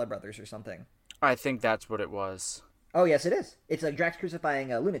one of the Blood Brothers or something. I think that's what it was. Oh, yes, it is. It's like Drax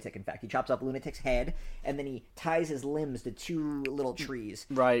crucifying a Lunatic, in fact. He chops up Lunatic's head, and then he ties his limbs to two little trees.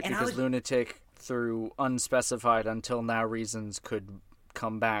 Right, and because Lunatic, through unspecified until now reasons, could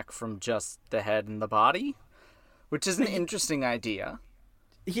come back from just the head and the body. Which is an interesting idea.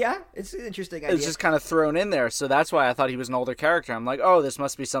 Yeah, it's an interesting idea. It's just kind of thrown in there, so that's why I thought he was an older character. I'm like, oh, this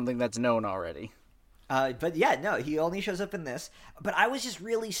must be something that's known already. But yeah, no, he only shows up in this. But I was just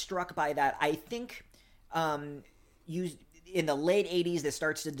really struck by that. I think in the late 80s, this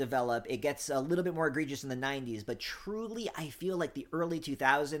starts to develop. It gets a little bit more egregious in the 90s. But truly, I feel like the early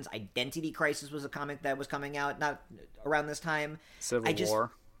 2000s, Identity Crisis was a comic that was coming out, not around this time. Civil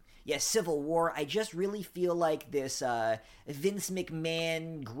War. Yeah, Civil War. I just really feel like this Vince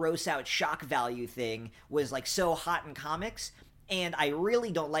McMahon gross out shock value thing was like so hot in comics, and I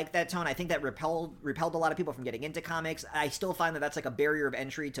really don't like that tone. I think that repelled a lot of people from getting into comics. I still find that that's like a barrier of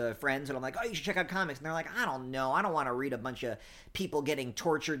entry to friends, and I'm like, oh, you should check out comics, and they're like, I don't know, I don't want to read a bunch of people getting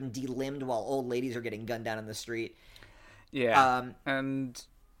tortured and delimbed while old ladies are getting gunned down in the street. Yeah, and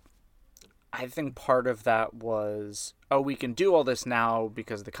I think part of that was, we can do all this now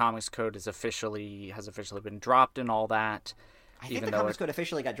because the Comics Code has officially been dropped and all that. I think the Comics Code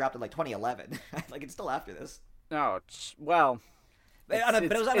officially got dropped in like 2011. Like, it's still after this. No, well, but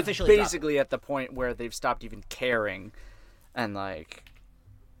it was unofficially it's basically dropped at the point where they've stopped even caring, and like,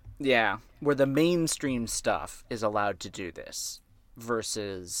 yeah, where the mainstream stuff is allowed to do this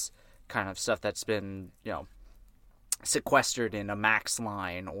versus kind of stuff that's been, sequestered in a Max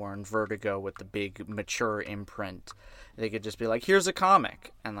line or in Vertigo with the big mature imprint. They could just be like, here's a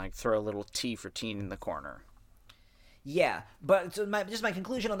comic, and like throw a little T for teen in the corner. Yeah, but so my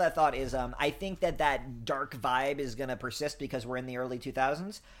conclusion on that thought is I think that dark vibe is going to persist because we're in the early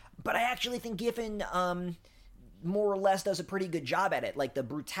 2000s, but I actually think Giffen more or less does a pretty good job at it. Like, the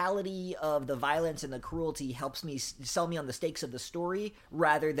brutality of the violence and the cruelty helps me sell me on the stakes of the story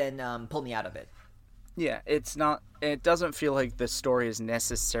rather than pull me out of it. Yeah, it doesn't feel like the story is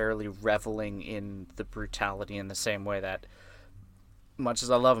necessarily reveling in the brutality in the same way that, much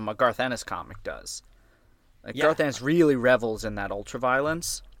as I love him, a Garth Ennis comic does. Like, yeah. Garth Ennis really revels in that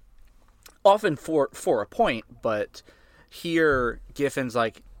ultraviolence, often for a point, but here Giffen's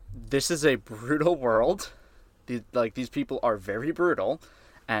like, this is a brutal world. These people are very brutal,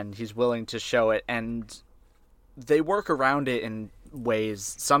 and he's willing to show it, and they work around it in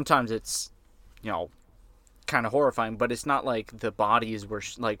ways. Sometimes it's, kind of horrifying, but it's not like the bodies were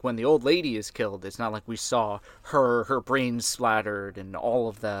like when the old lady is killed, it's not like we saw her brains splattered and all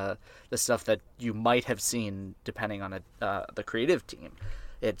of the stuff that you might have seen depending on the creative team.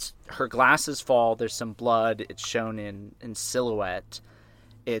 It's her glasses fall, there's some blood, it's shown in silhouette.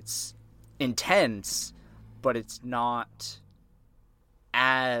 It's intense, but it's not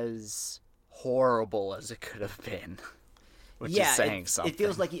as horrible as it could have been. Which is saying something. It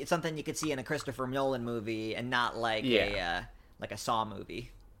feels like it's something you could see in a Christopher Nolan movie and not like a Saw movie.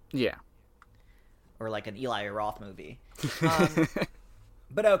 Yeah. Or like an Eli Roth movie.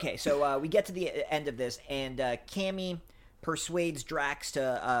 But okay, so we get to the end of this, and Cammy persuades Drax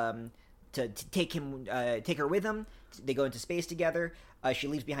to take her with him. They go into space together. She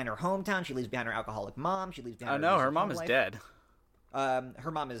leaves behind her hometown. She leaves behind her alcoholic mom. She leaves behind. Oh no, her mom is dead.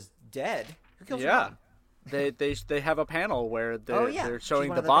 Her mom is dead. Who kills her mom? They have a panel where they're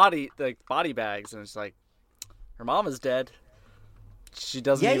showing the body bags, and it's like her mom is dead. She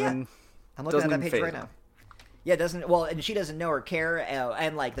doesn't even. I'm looking at that page right now. Yeah, and she doesn't know or care,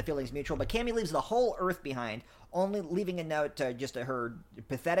 and like the feeling's mutual. But Cammy leaves the whole Earth behind, only leaving a note to her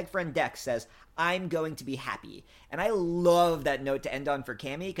pathetic friend Dex says, "I'm going to be happy." And I love that note to end on for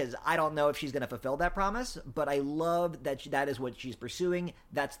Cammy, because I don't know if she's going to fulfill that promise, but I love that that is what she's pursuing.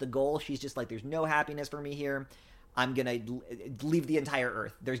 That's the goal. She's just like, there's no happiness for me here. I'm going to leave the entire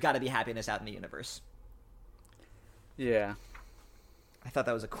Earth. There's got to be happiness out in the universe. Yeah. I thought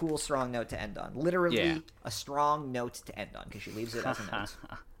that was a cool, strong note to end on. Literally a strong note to end on, because she leaves it as a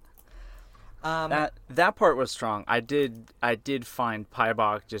note. That part was strong. I did find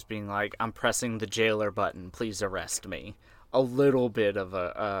Pybok just being like, "I'm pressing the jailer button. Please arrest me." A little bit of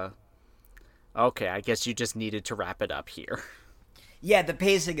okay, I guess you just needed to wrap it up here. Yeah, the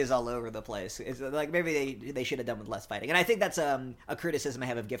pacing is all over the place. It's like maybe they should have done with less fighting, and I think that's a criticism I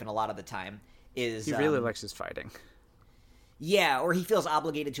have of Giffen a lot of the time. Is he really likes his fighting? Yeah, or he feels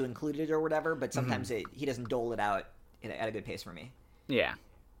obligated to include it or whatever, but sometimes he doesn't dole it out at a good pace for me. Yeah.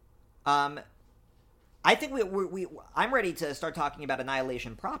 I think I'm ready to start talking about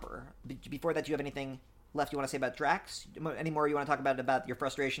Annihilation proper. Before that, do you have anything left you want to say about Drax? Any more you want to talk about your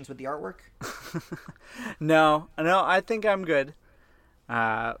frustrations with the artwork? No, I think I'm good.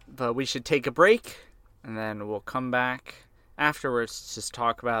 But we should take a break, and then we'll come back afterwards to just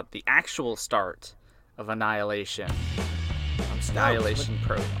talk about the actual start of Annihilation. Annihilation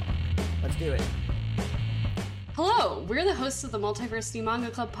Prologue. Let's do it. Hello, we're the hosts of the Multiversity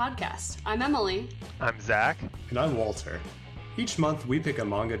Manga Club podcast. I'm Emily. I'm Zach. And I'm Walter. Each month we pick a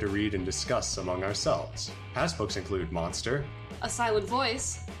manga to read and discuss among ourselves. Past books include Monster, A Silent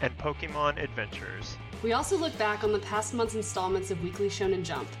Voice, and Pokemon Adventures. We also look back on the past month's installments of Weekly Shonen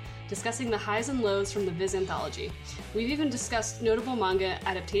Jump, discussing the highs and lows from the Viz anthology. We've even discussed notable manga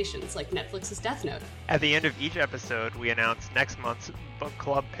adaptations like Netflix's Death Note. At the end of each episode, we announce next month's book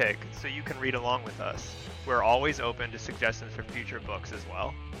club pick so you can read along with us. We're always open to suggestions for future books as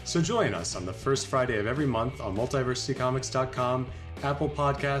well. So join us on the first Friday of every month on multiversitycomics.com, Apple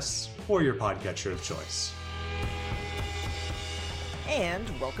Podcasts, or your podcatcher of choice. And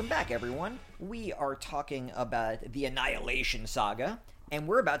welcome back, everyone. We are talking about the Annihilation Saga, and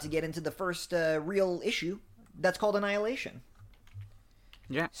we're about to get into the first real issue that's called Annihilation.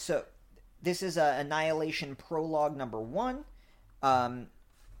 Yeah. So this is Annihilation Prologue number 1.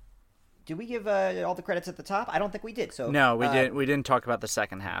 Did we give all the credits at the top? I don't think we did. So no, we didn't. We didn't talk about the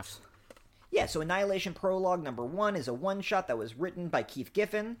second half. Yeah. So Annihilation Prologue number 1 is a one-shot that was written by Keith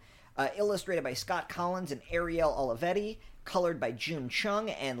Giffen, illustrated by Scott Collins and Ariel Olivetti, colored by June Chung,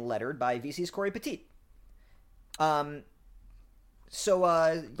 and lettered by VC's Corey Petit.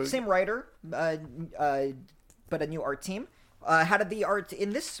 Same writer, but a new art team. How did the art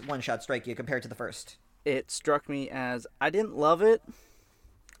in this one-shot strike you compared to the first? It struck me as I didn't love it.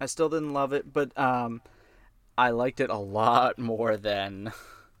 I still didn't love it, but I liked it a lot more than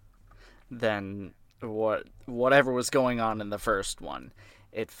whatever was going on in the first one.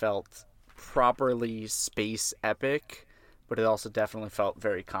 It felt properly space epic, but it also definitely felt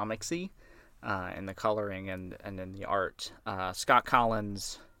very comicsy in the coloring and in the art. Scott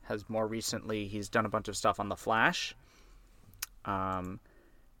Collins has more recently, he's done a bunch of stuff on The Flash. And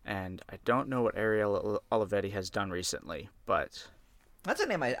I don't know what Ariel Olivetti has done recently, but that's a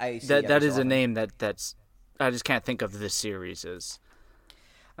name I see. That is a name that's I just can't think of this series as.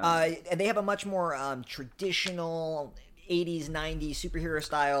 And they have a much more traditional 80s, 90s superhero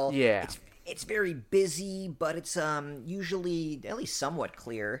style. Yeah. It's very busy, but it's usually at least somewhat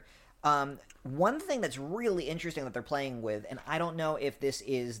clear. One thing that's really interesting that they're playing with, and I don't know if this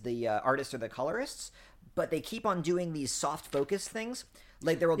is the artists or the colorists, but they keep on doing these soft focus things.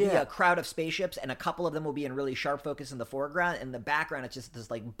 Like, there will be a crowd of spaceships, and a couple of them will be in really sharp focus in the foreground, and in the background it's just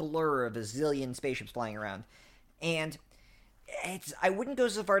this, like, blur of a zillion spaceships flying around. And I wouldn't go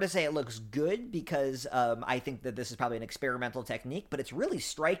so far to say it looks good, because I think that this is probably an experimental technique, but it's really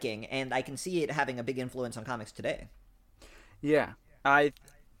striking, and I can see it having a big influence on comics today. Yeah, I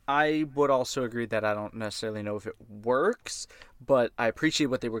would also agree that I don't necessarily know if it works, but I appreciate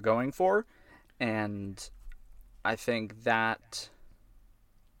what they were going for, and I think that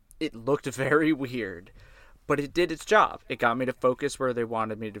it looked very weird, but it did its job. It got me to focus where they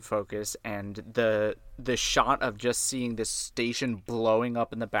wanted me to focus, and the shot of just seeing this station blowing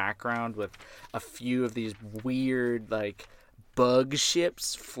up in the background with a few of these weird, like, bug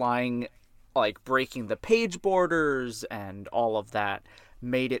ships flying, like, breaking the page borders and all of that,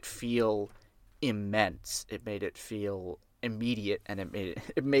 made it feel immense. It made it feel immediate, and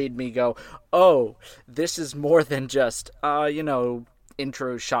it made me go, oh, this is more than just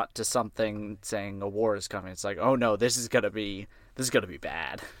intro shot to something saying a war is coming. It's like, oh no, this is gonna be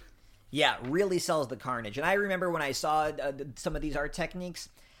bad. Yeah, really sells the carnage. And I remember when I saw some of these art techniques,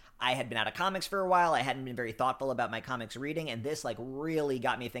 I had been out of comics for a while. I hadn't been very thoughtful about my comics reading, and this, like, really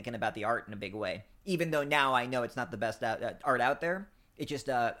got me thinking about the art in a big way. Even though now I know it's not the best art out there, it just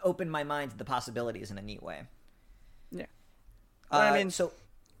opened my mind to the possibilities in a neat way. Yeah. I mean, so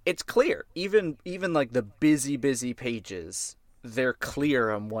it's clear. Even like the busy pages, they're clear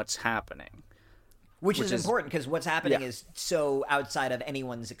on what's happening. Which is important, because what's happening is so outside of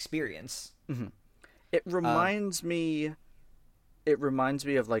anyone's experience. Mm-hmm. It reminds me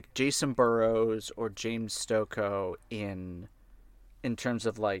of, like, Jason Burrows or James Stokoe in terms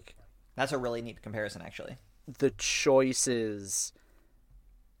of, like... That's a really neat comparison, actually. The choices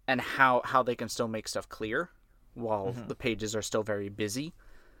and how they can still make stuff clear while the pages are still very busy.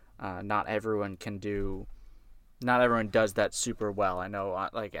 Not everyone does that super well. I know,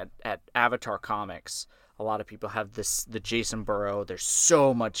 like, at Avatar Comics, a lot of people have the Jason Burrow. There's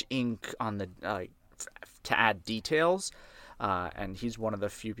so much ink on the to add details, and he's one of the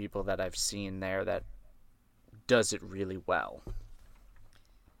few people that I've seen there that does it really well.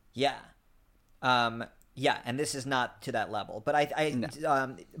 Yeah. Yeah, and this is not to that level, but but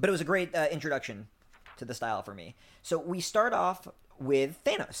it was a great introduction to the style for me. So we start off with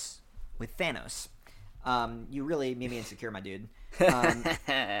Thanos. You really made me insecure, my dude. And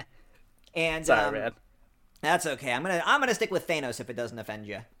sorry, man. That's okay. I'm gonna stick with Thanos if it doesn't offend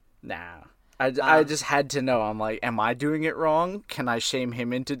you. Nah, I just had to know. I'm like, am I doing it wrong? Can I shame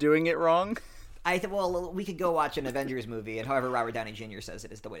him into doing it wrong? Well, we could go watch an Avengers movie, and however Robert Downey Jr. says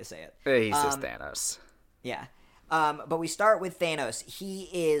it is the way to say it. He says Thanos. Yeah. But we start with Thanos. He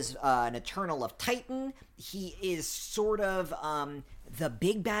is an Eternal of Titan. He is sort of the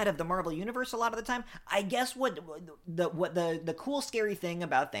big bad of the Marvel Universe a lot of the time. I guess what the cool, scary thing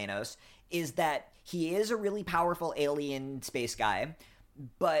about Thanos is that he is a really powerful alien space guy,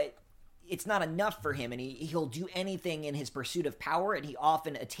 but it's not enough for him, and he'll do anything in his pursuit of power, and he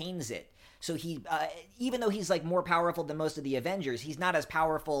often attains it. So he, even though he's, like, more powerful than most of the Avengers, he's not as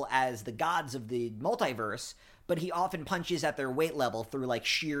powerful as the gods of the multiverse, but he often punches at their weight level through, like,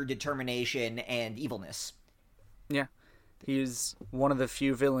 sheer determination and evilness. Yeah. He's one of the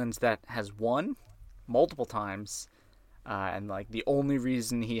few villains that has won multiple times, and, like, the only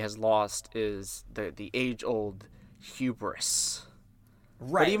reason he has lost is the age-old hubris.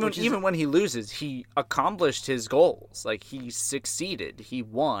 Right. But even when he loses, he accomplished his goals. Like, he succeeded. He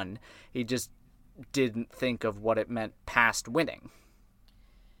won. He just didn't think of what it meant past winning.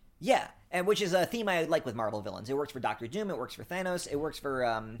 Yeah, and which is a theme I like with Marvel villains. It works for Doctor Doom. It works for Thanos. It works for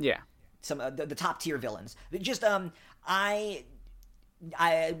some the top tier villains. Just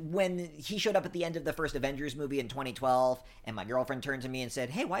when he showed up at the end of the first Avengers movie in 2012, and my girlfriend turned to me and said,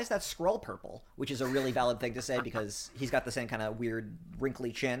 "Hey, why is that Skrull purple?" Which is a really valid thing to say because he's got the same kind of weird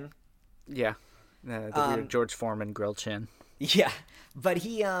wrinkly chin. Yeah, the weird George Foreman grill chin. Yeah, but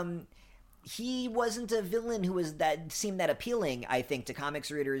he wasn't a villain who seemed that appealing, I think, to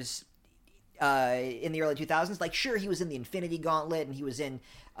comics readers in the early 2000s. Like, sure, he was in the Infinity Gauntlet and he was in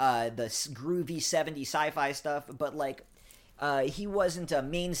the groovy 70s sci-fi stuff, but, like, he wasn't a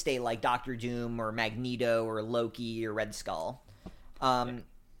mainstay like Doctor Doom or Magneto or Loki or Red Skull. So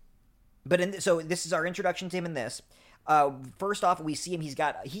this is our introduction to him in this. First off, we see him.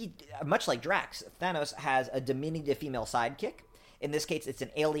 He much like Drax, Thanos has a diminutive female sidekick. In this case, it's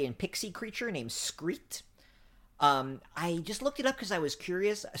an alien pixie creature named Skreet. I just looked it up because I was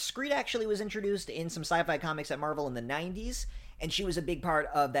curious. Skreet actually was introduced in some sci-fi comics at Marvel in the 90s, and she was a big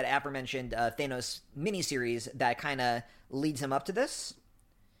part of that aforementioned Thanos miniseries that kind of leads him up to this.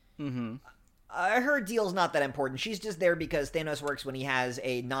 Mm-hmm. Her deal's not that important. She's just there because Thanos works when he has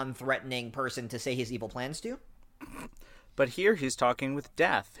a non-threatening person to say his evil plans to. But here he's talking with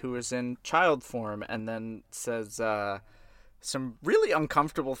Death, who is in child form, and then says some really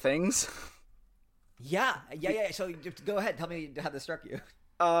uncomfortable things. Yeah. So go ahead, tell me how this struck you.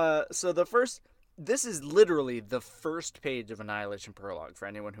 So this is literally the first page of Annihilation Prologue for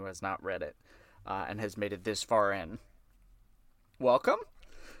anyone who has not read it and has made it this far in. Welcome.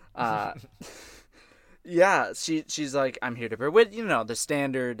 Yeah, she's like, I'm here to bear with, the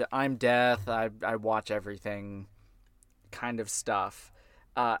standard, I'm Death, I watch everything kind of stuff.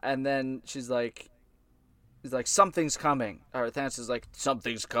 And then he's like, something's coming. Or Thanos is like,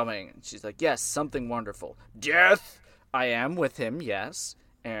 something's coming. And she's like, yes, something wonderful. Death! I am with him, yes.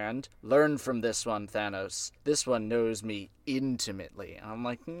 And learn from this one, Thanos. This one knows me intimately. And I'm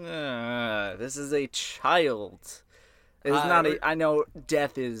like, this is a child. It's not I know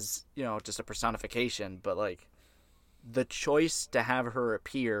Death is, just a personification, but, like, the choice to have her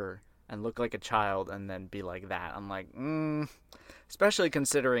appear and look like a child and then be like that, I'm like, especially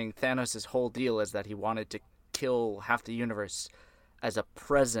considering Thanos' whole deal is that he wanted to kill half the universe as a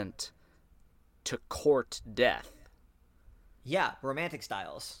present to court Death. Yeah, romantic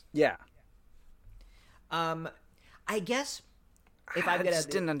styles. Yeah. I guess if I just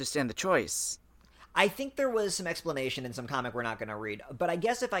didn't understand the choice. I think there was some explanation in some comic we're not going to read, but I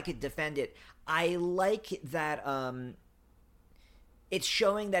guess if I could defend it, I like that it's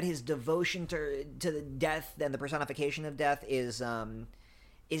showing that his devotion to the Death and the personification of Death is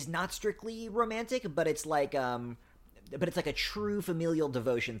not strictly romantic, but it's like a true familial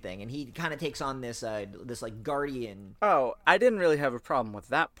devotion thing, and he kind of takes on this like guardian. Oh, I didn't really have a problem with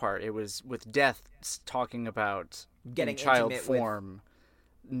that part. It was with Death talking about getting in child form.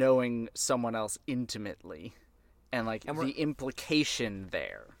 Knowing someone else intimately and the implication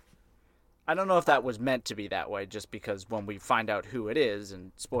there. I don't know if that was meant to be that way, just because when we find out who it is,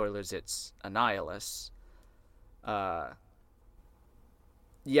 and spoilers, it's Annihilus. Annihilus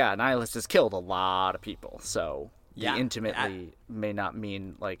has killed a lot of people, so the intimately may not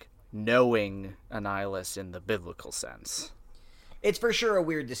mean knowing Annihilus in the biblical sense. It's for sure a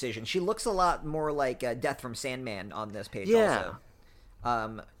weird decision. She looks a lot more like Death from Sandman on this page also.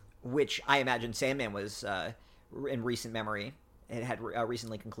 Which I imagine Sandman was in recent memory. It had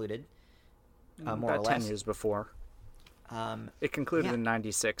recently concluded, more about or less. 10 years before. It concluded in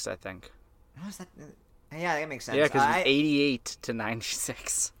 96, I think. How is that? Yeah, that makes sense. Yeah, because it was 88 to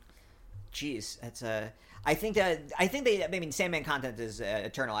 96. Jeez, that's I think Sandman content is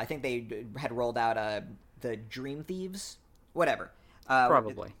eternal. I think they had rolled out the Dream Thieves, whatever.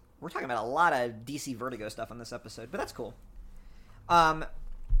 Probably. We're talking about a lot of DC Vertigo stuff on this episode, but that's cool.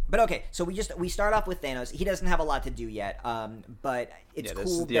 But okay, so we start off with Thanos. He doesn't have a lot to do yet, but it's cool.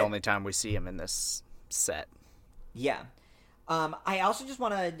 This is the only time we see him in this set. Yeah. I also just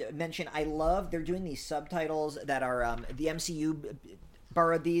want to mention, I love they're doing these subtitles that are the MCU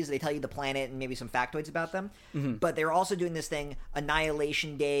borrowed these. They tell you the planet and maybe some factoids about them. Mm-hmm. But they're also doing this thing,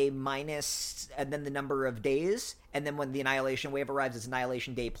 Annihilation Day minus, and then the number of days. And then when the Annihilation Wave arrives, it's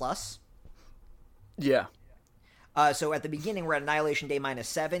Annihilation Day plus. Yeah. So at the beginning, we're at Annihilation Day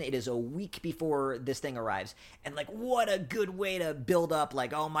 -7. It is a week before this thing arrives. And, what a good way to build up,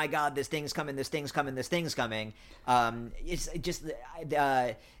 oh, my God, this thing's coming, this thing's coming, this thing's coming. It's just,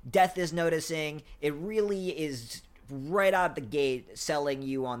 Death is noticing. It really is right out the gate selling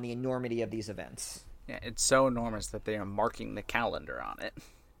you on the enormity of these events. Yeah, it's so enormous that they are marking the calendar on it.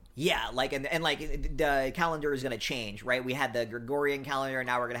 Yeah, the calendar is going to change, right? We had the Gregorian calendar, and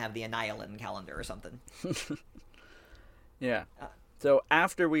now we're going to have the Annihilan calendar or something. Yeah. So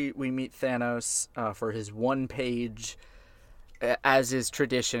after we meet Thanos for his one page, as is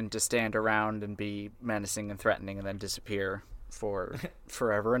tradition, to stand around and be menacing and threatening and then disappear for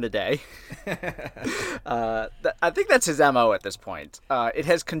forever and a day. I think that's his MO at this point. It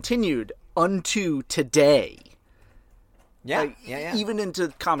has continued unto today. Yeah, yeah. Even into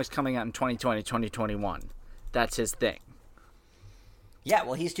comics coming out in 2020, 2021. That's his thing. Yeah,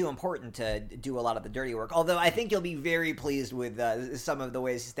 well, he's too important to do a lot of the dirty work. Although I think you'll be very pleased with some of the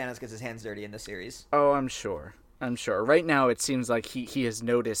ways Thanos gets his hands dirty in this series. Oh, I'm sure. Right now, it seems like he has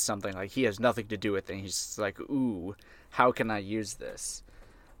noticed something. He has nothing to do with it. And he's just like, ooh, how can I use this?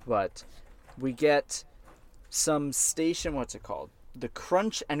 But we get some station, what's it called? The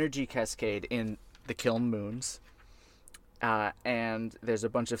Crunch Energy Cascade in the Kiln Moons. And there's a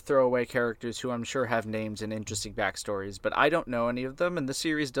bunch of throwaway characters who I'm sure have names and interesting backstories, but I don't know any of them, and the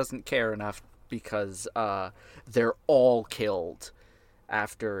series doesn't care enough because they're all killed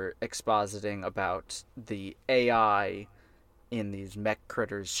after expositing about the AI in these mech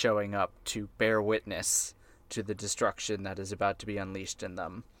critters showing up to bear witness to the destruction that is about to be unleashed in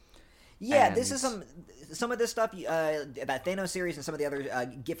them. Yeah, And this is some of this stuff, that Thanos series and some of the other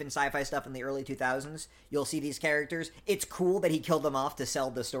GIF and sci-fi stuff in the early 2000s. You'll see these characters. It's cool that he killed them off to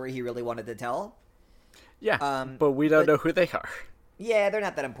sell the story he really wanted to tell. Yeah, but we don't know who they are. Yeah, they're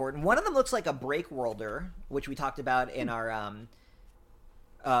not that important. One of them looks like a Breakworlder, which we talked about in our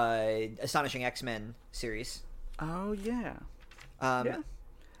Astonishing X-Men series. Oh, yeah. Yeah.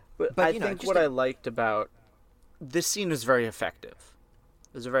 But I think what I liked about this scene is very effective.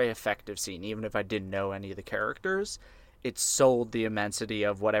 It was a very effective scene, even if I didn't know any of the characters. It sold the immensity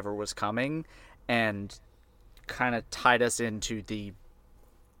of whatever was coming and kind of tied us into the,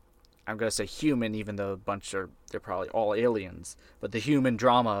 I'm going to say human, even though they're probably all aliens, but the human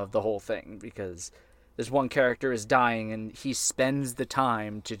drama of the whole thing, because this one character is dying and he spends the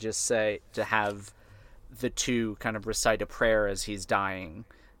time to just to have the two kind of recite a prayer as he's dying,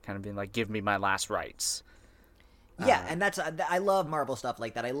 kind of being like, give me my last rites. Yeah, and I love Marvel stuff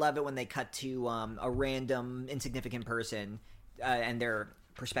like that. I love it when they cut to a random, insignificant person and their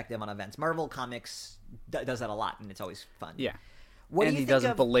perspective on events. Marvel Comics does that a lot, and it's always fun. Yeah. And he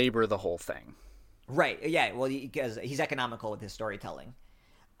doesn't belabor the whole thing. Right, yeah, well, because he's economical with his storytelling.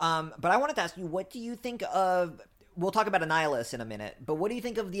 But I wanted to ask you, what do you think of... We'll talk about Annihilus in a minute, but what do you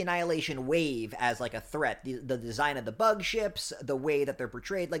think of the Annihilation wave as, like, a threat? The design of the bug ships, the way that they're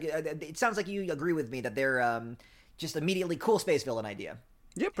portrayed? Like, it sounds like you agree with me that they're... just immediately cool space villain idea.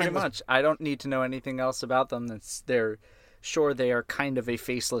 Yeah, pretty much. I don't need to know anything else about them. They are kind of a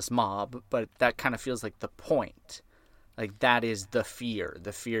faceless mob, but that kind of feels like the point. Like, that is the fear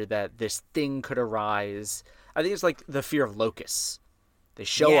that this thing could arise. I think it's like the fear of locusts. They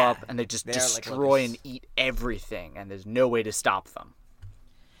show up and they just destroy and eat everything, and there's no way to stop them.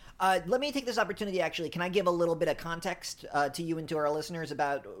 Let me take this opportunity, actually. Can I give a little bit of context to you and to our listeners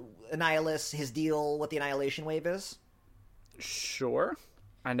about Annihilus, his deal, what the Annihilation Wave is? Sure.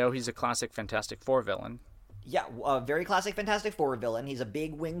 I know he's a classic Fantastic Four villain. Yeah, a very classic Fantastic Four villain. He's a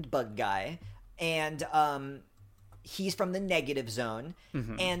big winged bug guy. And he's from the negative zone.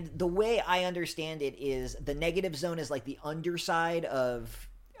 Mm-hmm. And the way I understand it is the negative zone is like the underside of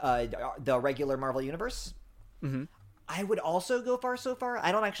the regular Marvel Universe. Mm-hmm. I would also go so far.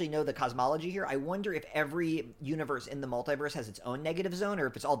 I don't actually know the cosmology here. I wonder if every universe in the multiverse has its own negative zone or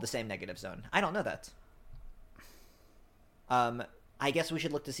if it's all the same negative zone. I don't know that. I guess we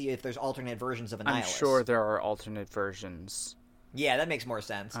should look to see if there's alternate versions of Annihilus. I'm sure there are alternate versions. Yeah, that makes more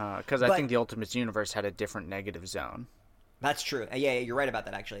sense. Because I think the Ultimate Universe had a different negative zone. That's true. Yeah, you're right about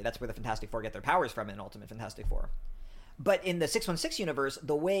that, actually. That's where the Fantastic Four get their powers from in Ultimate Fantastic Four. But in the 616 universe,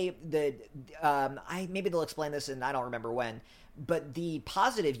 the way maybe they'll explain this, and I don't remember when, but the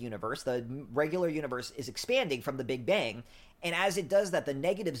positive universe, the regular universe, is expanding from the Big Bang, and as it does that, the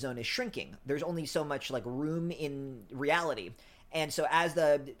negative zone is shrinking. There's only so much like room in reality, and so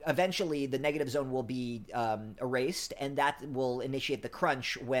eventually the negative zone will be erased, and that will initiate the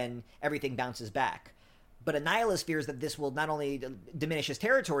crunch when everything bounces back. But Annihilus fears that this will not only diminish his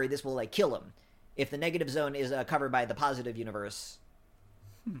territory, this will like kill him. If the negative zone is covered by the positive universe,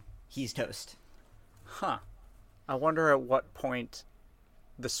 he's toast. Huh. I wonder at what point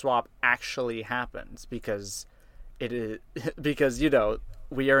the swap actually happens, because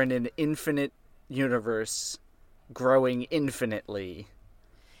we are in an infinite universe growing infinitely.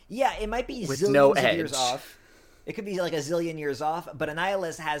 Yeah, it might be with zillions no of edge. Years off. It could be like a zillion years off, but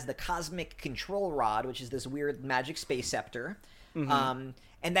Annihilus has the cosmic control rod, which is this weird magic space scepter. Mm-hmm.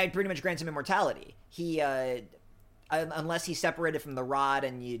 And that pretty much grants him immortality. He, unless he's separated from the rod,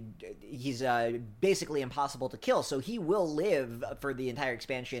 and he's basically impossible to kill. So he will live for the entire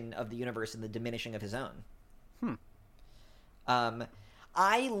expansion of the universe and the diminishing of his own.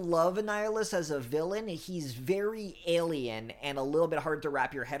 I love Annihilus as a villain. He's very alien and a little bit hard to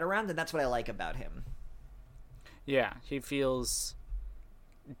wrap your head around, and that's what I like about him. Yeah, he feels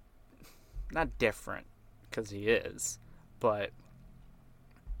not different, because he is, but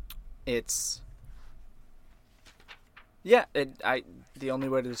it's the only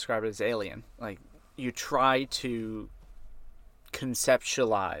way to describe it is alien. Like, you try to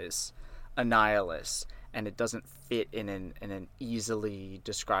conceptualize Annihilus, and it doesn't fit in an easily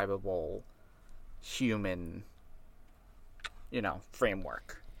describable human,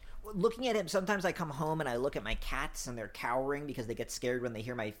 framework. Looking at him, sometimes I come home and I look at my cats and they're cowering because they get scared when they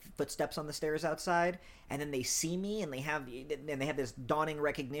hear my footsteps on the stairs outside, and then they see me and they have this dawning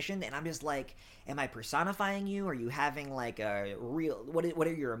recognition, and I'm just like, am I personifying you? Are you having like a real, what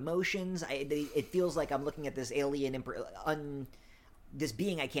are your emotions? It feels like I'm looking at this alien this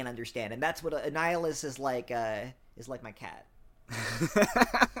being I can't understand, and that's what Annihilus is like my cat.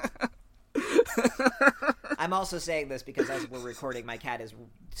 I'm also saying this because as we're recording, my cat is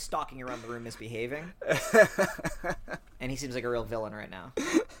stalking around the room misbehaving. And he seems like a real villain right now.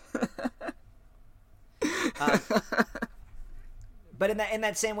 But in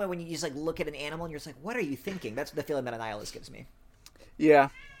that same way, when you just like look at an animal and you're just like, what are you thinking? That's the feeling that Annihilus gives me. Yeah.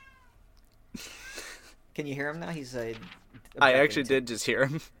 Can you hear him now? He's I actually did just hear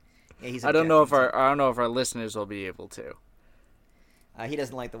him. Yeah, he's I don't know if our listeners will be able to. He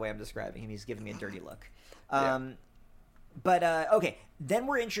doesn't like the way I'm describing him. He's giving me a dirty look. Yeah. But, okay, then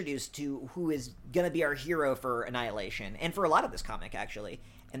we're introduced to who is going to be our hero for Annihilation, and for a lot of this comic, actually,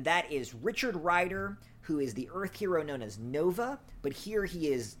 and that is Richard Rider, who is the Earth hero known as Nova, but here he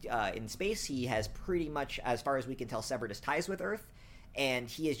is in space. He has pretty much, as far as we can tell, severed his ties with Earth, and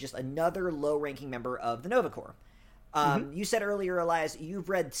he is just another low-ranking member of the Nova Corps. You said earlier, Elias, you've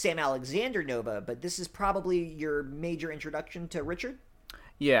read Sam Alexander Nova, but this is probably your major introduction to Richard?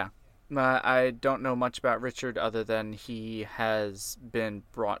 Yeah. I don't know much about Richard other than he has been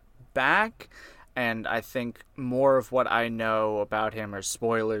brought back, and I think more of what I know about him are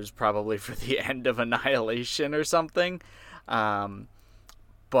spoilers probably for the end of Annihilation or something.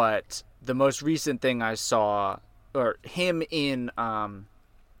 But the most recent thing I saw, or him in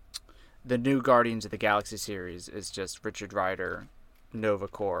the new Guardians of the Galaxy series, is just Richard Rider, Nova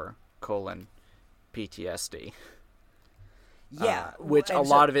Corps, PTSD. Yeah. Which a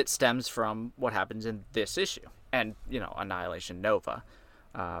lot of it stems from what happens in this issue. And, Annihilation Nova.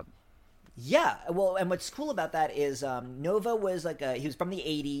 Yeah, well, and what's cool about that is Nova was he was from the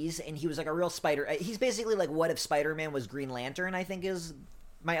 80s, and he was like a real spider. He's basically like what if Spider-Man was Green Lantern, I think is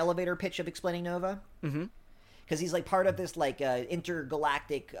my elevator pitch of explaining Nova. Mm-hmm. Because he's like part of this like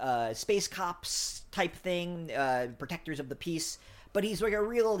intergalactic space cops type thing, protectors of the peace. But he's like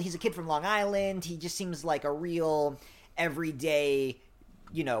he's a kid from Long Island. He just seems like a real everyday,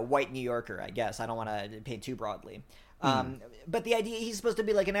 white New Yorker, I guess. I don't want to paint too broadly. But the idea, he's supposed to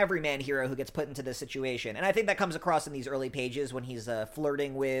be like an everyman hero who gets put into this situation. And I think that comes across in these early pages when he's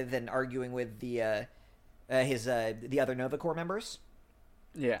flirting with and arguing with the other Nova Corps members.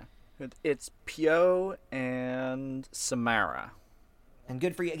 Yeah. It's Pio and Samara. And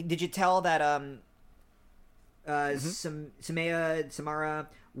good for you. Did you tell that Samara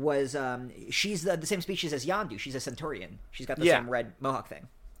was she's the same species as Yondu. She's a Centaurian. She's got the same red mohawk thing.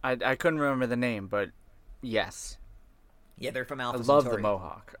 I couldn't remember the name, but yes. Yeah, they're from Alpha I love Centauri. the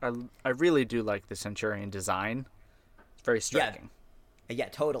mohawk. I really do like the Centurion design. It's very striking. Yeah,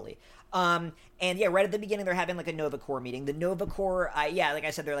 totally. And yeah, right at the beginning, they're having like a Nova Corps meeting. The Nova Corps, like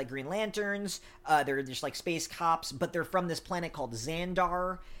I said, they're like Green Lanterns. They're just like space cops, but they're from this planet called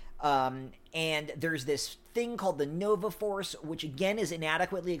Xandar. And there's this thing called the Nova Force, which again is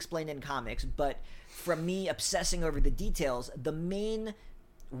inadequately explained in comics, but from me obsessing over the details, the main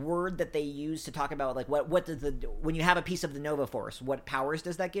word that they use to talk about like what does when you have a piece of the Nova Force, what powers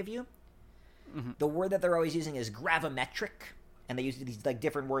does that give you? Mm-hmm. The word that they're always using is gravimetric, and they use these like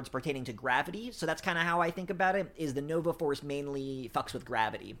different words pertaining to gravity. So that's kind of how I think about it, is the Nova Force mainly fucks with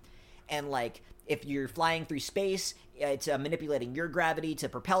gravity. And like if you're flying through space, it's manipulating your gravity to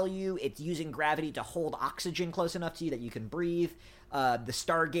propel you. It's using gravity to hold oxygen close enough to you that you can breathe. The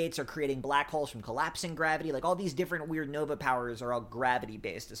stargates are creating black holes from collapsing gravity. Like all these different weird Nova powers are all gravity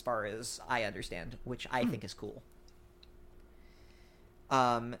based as far as I understand, which I think is cool.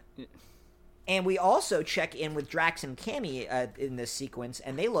 And we also check in with Drax and Cammy in this sequence,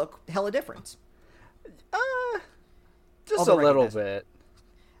 and they look hella different. Just a little bit.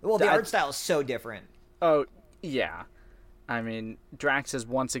 Well, the art style is so different. Oh, yeah. I mean, Drax is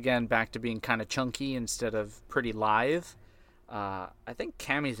once again back to being kind of chunky instead of pretty lithe. I think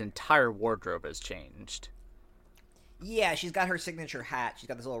Cammy's entire wardrobe has changed. Yeah, she's got her signature hat. She's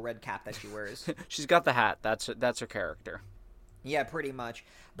got this little red cap that she wears. She's got the hat. That's her character. Yeah, pretty much.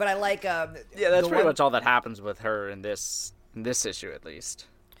 But I like... yeah, that's pretty much all that happens with her in this issue, at least.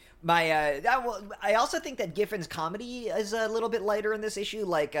 I also think that Giffen's comedy is a little bit lighter in this issue.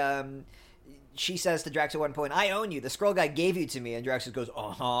 Like, she says to Drax at one point, "I own you. The Skrull guy gave you to me." And Drax just goes,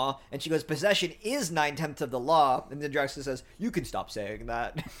 "Uh-huh." And she goes, "Possession is 9/10 of the law." And then Drax says, "You can stop saying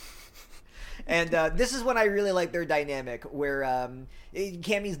that." And this is when I really like their dynamic, where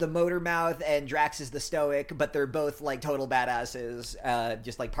Cammy's the motor mouth and Drax is the stoic, but they're both like total badasses,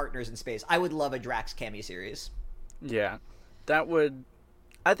 just like partners in space. I would love a Drax Cammy series. Yeah,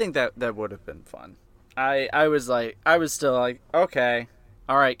 I think that would have been fun. I was still like, okay,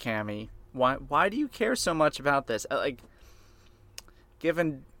 all right, Cammy, why do you care so much about this? Like,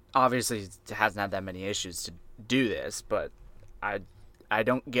 given obviously he hasn't had that many issues to do this, but I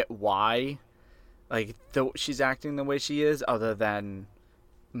don't get why like she's acting the way she is, other than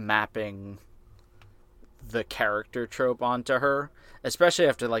mapping the character trope onto her, especially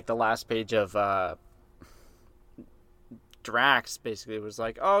after like the last page of Drax basically was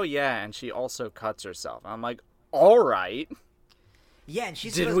like, oh yeah, and she also cuts herself. I'm like, all right. Yeah, and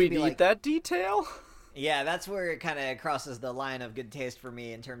she's did we need that detail? Yeah, that's where it kind of crosses the line of good taste for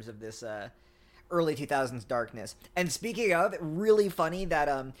me in terms of this early 2000s darkness. And speaking of, really funny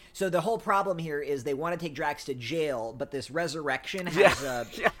that so the whole problem here is they want to take Drax to jail, but this resurrection has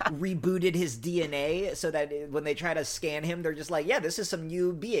rebooted his DNA so that when they try to scan him, they're just like, yeah, this is some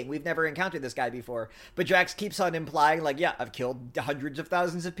new being. We've never encountered this guy before. But Drax keeps on implying like, yeah, I've killed hundreds of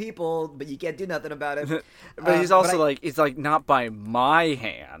thousands of people, but you can't do nothing about it. But he's also he's like, not by my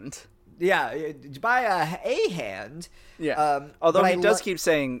hand. Yeah, by a hand. Yeah. Although he does keep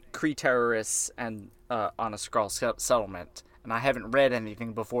saying Kree terrorists and on a Skrull settlement, and I haven't read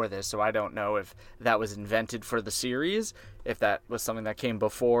anything before this, so I don't know if that was invented for the series, if that was something that came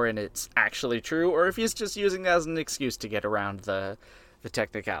before and it's actually true, or if he's just using that as an excuse to get around the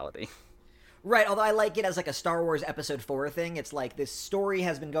technicality. Right, although I like it as like a Star Wars Episode 4 thing. It's like this story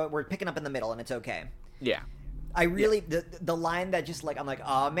has been going, we're picking up in the middle, and it's okay. Yeah. I really, the line that just like, I'm like,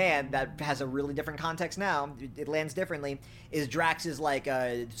 oh man, that has a really different context now. It lands differently. Is Drax is like,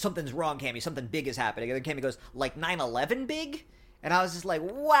 something's wrong, Cammy. Something big is happening. And then Cammy goes, like 9/11 big? And I was just like,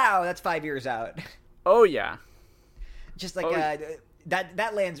 wow, that's 5 years out. Oh, yeah. Just like,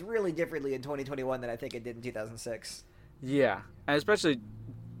 that lands really differently in 2021 than I think it did in 2006. Yeah. And especially,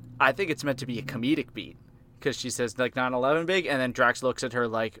 I think it's meant to be a comedic beat. Because she says, like, 9/11 big, and then Drax looks at her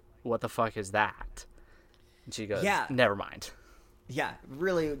like, what the fuck is that? And she goes, yeah, never mind. Yeah,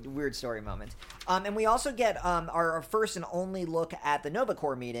 really weird story moment. And we also get our first and only look at the Nova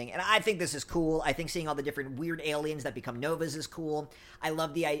Corps meeting, and I think this is cool. I think seeing all the different weird aliens that become Novas is cool. I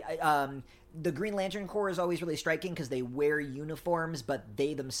love the Green Lantern Corps is always really striking because they wear uniforms, but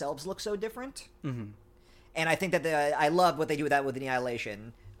they themselves look so different. Mm-hmm. And I think that I love what they do with that with the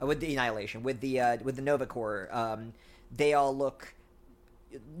Annihilation, with the Nova Corps. They all look.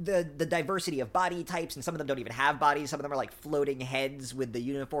 The diversity of body types, and some of them don't even have bodies. Some of them are like floating heads with the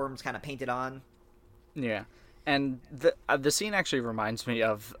uniforms kind of painted on. Yeah, and the scene actually reminds me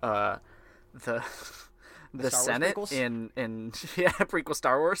of the Senate in prequel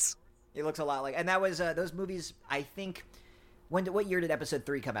Star Wars. It looks a lot like, and that was those movies. I think what year did Episode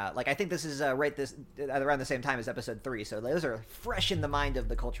 3 come out? Like I think this is around the same time as Episode 3, so those are fresh in the mind of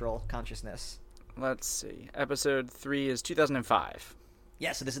the cultural consciousness. Let's see, Episode 3 is 2005.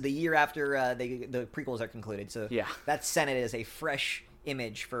 Yeah, so this is the year after the prequels are concluded. So yeah, that Senate is a fresh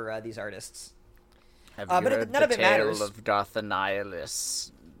image for these artists. Have you heard none of it matters. Of Darth Annihilus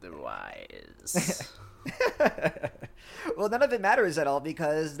the Wise? Well, none of it matters at all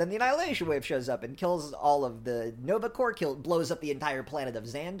because then the Annihilation Wave shows up and kills all of the Nova Corps, blows up the entire planet of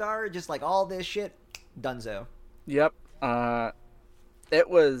Xandar, just like all this shit. Dunzo. Yep. It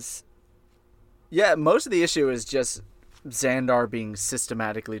was... Yeah, most of the issue is just Xandar being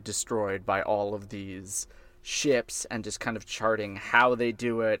systematically destroyed by all of these ships and just kind of charting how they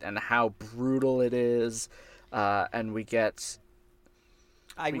do it and how brutal it is. And we get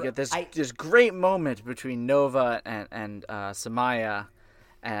this great moment between Nova and Samaya,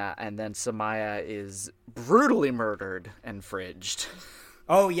 and then Samaya is brutally murdered and fridged.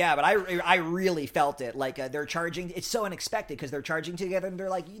 Oh yeah, but I really felt it. Like they're charging. It's so unexpected because they're charging together and they're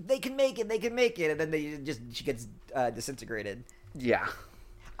like, they can make it, and then she gets disintegrated. Yeah.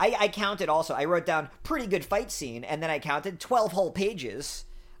 I counted also. I wrote down pretty good fight scene, and then I counted 12 whole pages.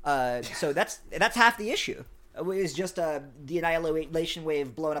 So that's half the issue. It was just the Annihilation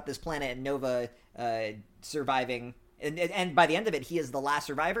Wave blowing up this planet and Nova surviving. And by the end of it, he is the last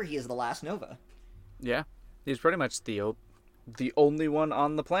survivor. He is the last Nova. Yeah, he's pretty much the only one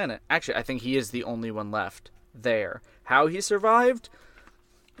on the planet. Actually, I think he is the only one left there. How he survived?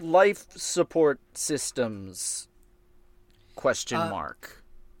 Life support systems? ?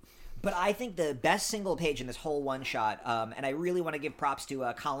 But I think the best single page in this whole one shot, and I really want to give props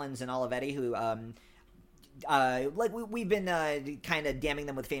to Collins and Olivetti, who, we've been kind of damning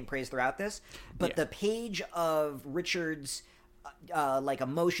them with faint praise throughout this, but the page of Richard's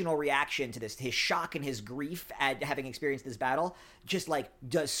emotional reaction to this, his shock and his grief at having experienced this battle, just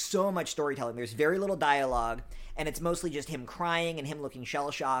does so much storytelling. There's very little dialogue, and it's mostly just him crying and him looking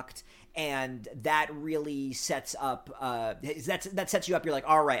shell-shocked, and that really sets up that sets you up. You're like,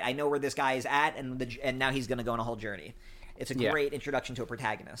 all right, I know where this guy is at, and now he's going to go on a whole journey. It's a great introduction to a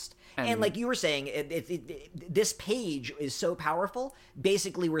protagonist. And like you were saying, this page is so powerful.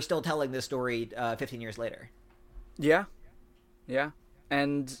 Basically, we're still telling this story 15 years later. Yeah. Yeah.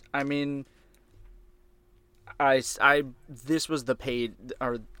 And, I mean, this was the page,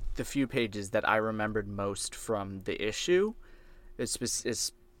 or the few pages that I remembered most from the issue.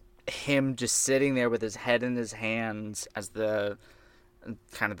 It's him just sitting there with his head in his hands as the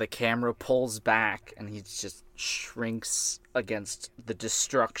camera pulls back, and he just shrinks against the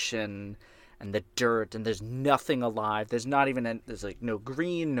destruction and the dirt, and there's nothing alive. There's not even there's like no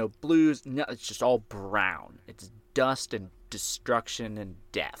green, no blues, no, it's just all brown. It's dust and destruction and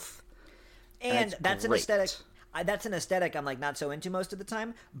death. And that's an aesthetic. That's an aesthetic I'm like not so into most of the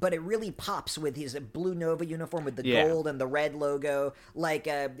time, but it really pops with his blue Nova uniform with the gold and the red logo. Like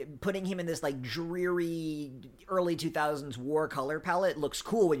putting him in this like dreary early 2000s war color palette looks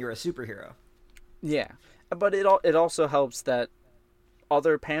cool when you're a superhero. Yeah, but it also helps that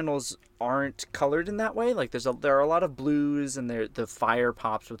other panels aren't colored in that way. Like there are a lot of blues, and the fire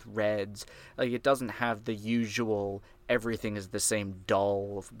pops with reds. Like it doesn't have the usual everything is the same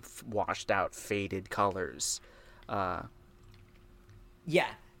dull, washed out, faded colors. Yeah,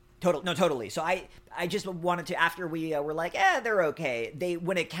 totally. So I just wanted to, after we were like, they're okay.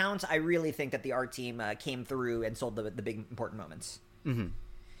 When it counts, I really think that the art team came through and sold the big important moments. Mm-hmm.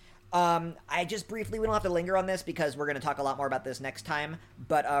 I just briefly, we don't have to linger on this because we're going to talk a lot more about this next time,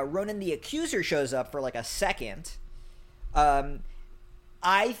 but Ronan the Accuser shows up for like a second.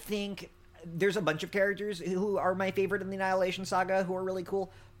 I think there's a bunch of characters who are my favorite in the Annihilation Saga who are really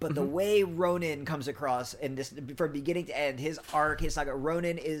cool, but the way Ronan comes across in this, from beginning to end, his arc, his saga,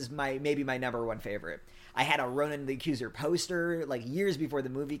 Ronan is maybe my number one favorite. I had a Ronan the Accuser poster like years before the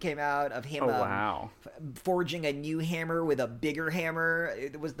movie came out of him forging a new hammer with a bigger hammer.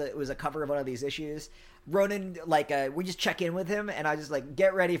 It was a cover of one of these issues. Ronan, like, we just check in with him, and I just like,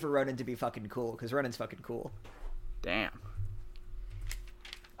 get ready for Ronan to be fucking cool, because Ronan's fucking cool. Damn.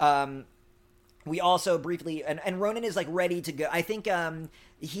 We also briefly, and Ronan is like ready to go. I think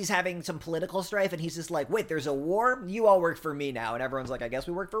he's having some political strife, and he's just like, wait, there's a war? You all work for me now. And everyone's like, I guess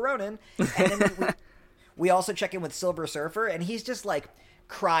we work for Ronan. And then we also check in with Silver Surfer, and he's just like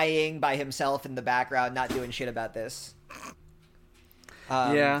crying by himself in the background, not doing shit about this.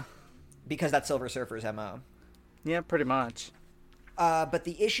 Yeah. Because that's Silver Surfer's MO. Yeah, pretty much. But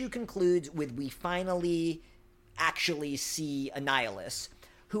the issue concludes with we finally actually see Annihilus,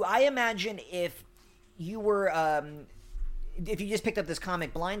 who I imagine if you were, if you just picked up this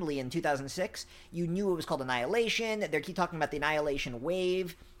comic blindly in 2006, you knew it was called Annihilation. They keep talking about the Annihilation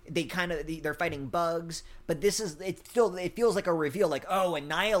Wave. They're fighting bugs, but it feels like a reveal, like, oh,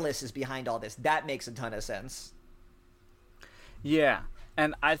 Annihilus is behind all this. That makes a ton of sense. Yeah,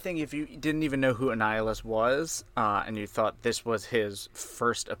 and I think if you didn't even know who Annihilus was, and you thought this was his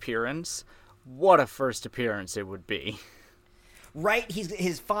first appearance, what a first appearance it would be. Right?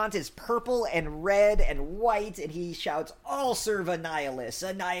 His font is purple and red and white, and he shouts, all serve Annihilus.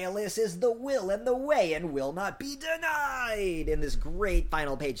 Annihilus is the will and the way and will not be denied, in this great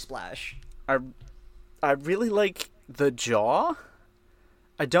final page splash. I really like the jaw.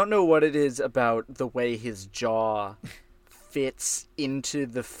 I don't know what it is about the way his jaw fits into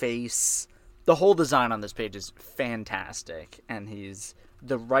the face. The whole design on this page is fantastic, and he's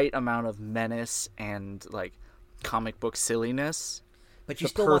the right amount of menace and, like, comic book silliness, but you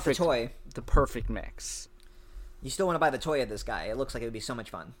still want the toy. The perfect mix. You still want to buy the toy of this guy. It looks like it would be so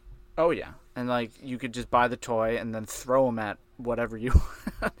much fun. Oh yeah, and like you could just buy the toy and then throw him at whatever you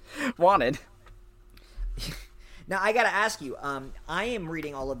wanted. Now I gotta ask you. I am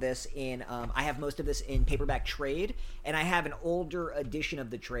reading all of this in. I have most of this in paperback trade, and I have an older edition of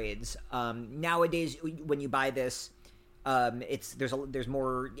the trades. Nowadays, when you buy this, there's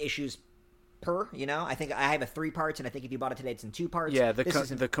more issues per, I think I have a 3 parts, and I think if you bought it today, it's in 2 parts. Yeah,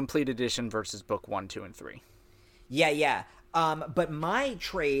 the complete edition versus book 1, 2, and 3. Yeah. But my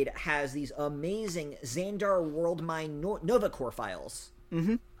trade has these amazing Xandar Worldmind Nova Corps files.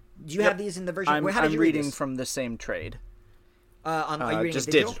 Mm-hmm. Do you have these in the version? I'm read reading this? from the same trade. Are you reading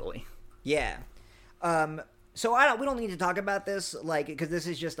just digital? digitally? Yeah. So we don't need to talk about this, like, because this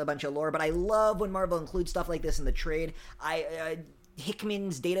is just a bunch of lore. But I love when Marvel includes stuff like this in the trade.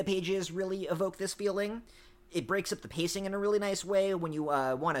 Hickman's data pages really evoke this feeling. It breaks up the pacing in a really nice way when you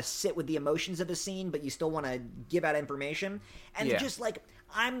want to sit with the emotions of a scene, but you still want to give out information. And just like,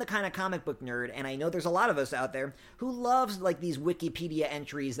 I'm the kind of comic book nerd, and I know there's a lot of us out there who loves like these Wikipedia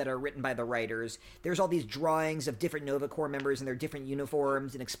entries that are written by the writers. There's all these drawings of different Nova Corps members in their different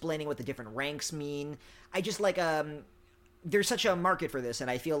uniforms and explaining what the different ranks mean. I just like, there's such a market for this,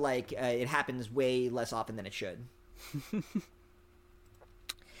 and I feel like it happens way less often than it should.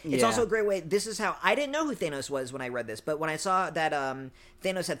 It's also a great way. This is how I didn't know who Thanos was when I read this, but when I saw that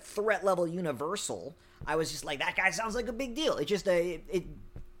Thanos had threat level universal, I was just like, that guy sounds like a big deal. It's just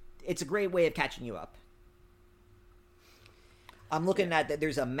it's a great way of catching you up. I'm looking at that.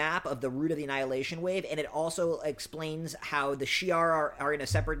 There's a map of the route of the Annihilation Wave, and it also explains how the Shi'ar are in a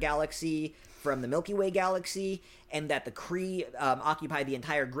separate galaxy from the Milky Way galaxy, and that the Kree occupy the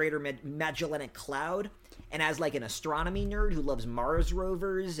entire greater Magellanic Cloud. And as like an astronomy nerd who loves Mars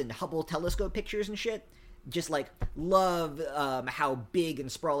rovers and Hubble telescope pictures and shit, just like love how big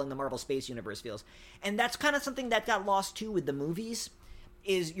and sprawling the Marvel Space Universe feels. And that's kind of something that got lost too with the movies.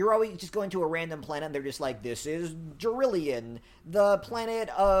 Is you're always just going to a random planet and they're just like, this is Jerillian, the planet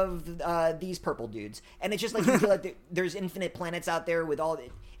of these purple dudes. And it's just like, you feel like there's infinite planets out there with all...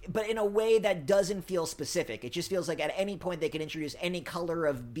 But in a way that doesn't feel specific. It just feels like at any point they can introduce any color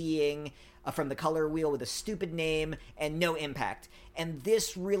of being from the color wheel with a stupid name and no impact. And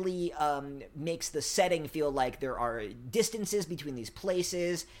this really makes the setting feel like there are distances between these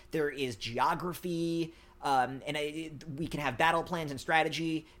places. There is geography... we can have battle plans and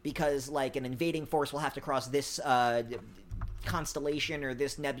strategy because, like, an invading force will have to cross this constellation or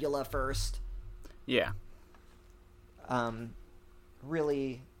this nebula first. Yeah.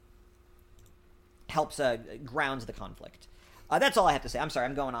 Really helps grounds the conflict. That's all I have to say. I'm sorry,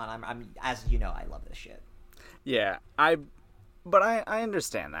 I'm going on. I'm as you know, I love this shit. Yeah, I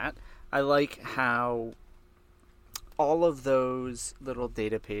understand that. I like how all of those little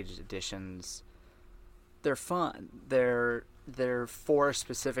data page additions, they're fun. They're for a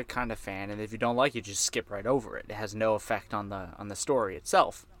specific kind of fan, and if you don't like it, just skip right over it. It has no effect on the story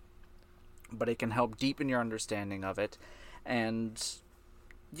itself, but it can help deepen your understanding of it. And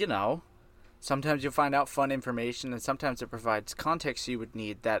you know, sometimes you'll find out fun information, and sometimes it provides context you would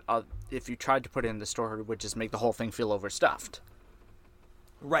need that if you tried to put it in the story would just make the whole thing feel overstuffed.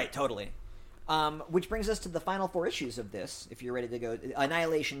 Right, totally. Which brings us to the final 4 issues of this, if you're ready to go.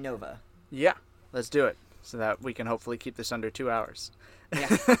 Annihilation Nova. Yeah, let's do it, so that we can hopefully keep this under 2 hours.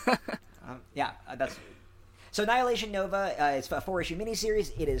 Yeah. That's... So Annihilation Nova is a 4-issue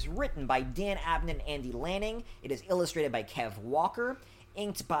miniseries. It is written by Dan Abnett and Andy Lanning. It is illustrated by Kev Walker,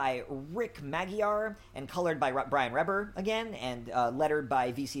 inked by Rick Magyar, and colored by Brian Reber again, and lettered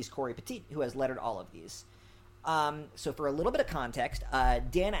by VC's Corey Petit, who has lettered all of these. So for a little bit of context,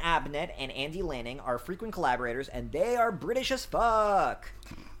 Dan Abnett and Andy Lanning are frequent collaborators, and they are British as fuck.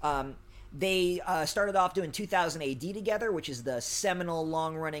 They started off doing 2000 AD together, which is the seminal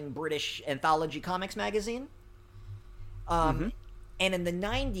long-running British anthology comics magazine. And in the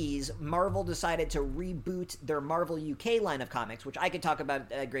 90s, Marvel decided to reboot their Marvel UK line of comics, which I could talk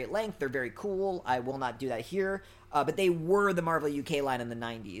about at great length. They're very cool. I will not do that here. But they were the Marvel UK line in the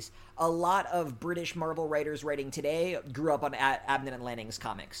 90s. A lot of British Marvel writers writing today grew up on Abnett and Lanning's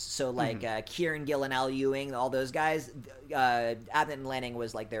comics. So, like, Kieran Gill and Al Ewing, all those guys, Abnett and Lanning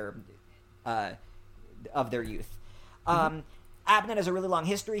was, like, their... of their youth. Abnett has a really long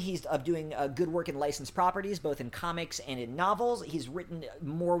history. He's of doing good work in licensed properties, both in comics and in novels. He's written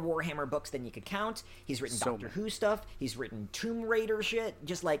more Warhammer books than you could count. He's written Doctor Who stuff. He's written Tomb Raider shit.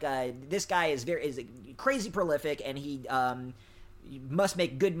 Just like this guy is crazy prolific, and he must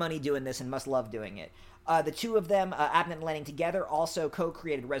make good money doing this and must love doing it. The two of them, Abnett and Lanning together, also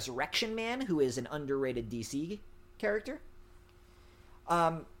co-created Resurrection Man, who is an underrated DC character.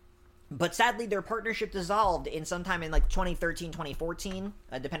 But sadly, their partnership dissolved in sometime in like 2013, 2014,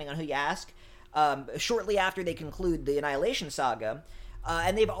 depending on who you ask, shortly after they conclude the Annihilation Saga.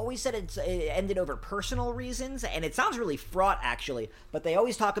 And they've always said it ended over personal reasons, and it sounds really fraught, actually. But they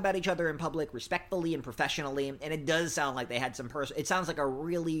always talk about each other in public respectfully and professionally, and it does sound like they had some it sounds like a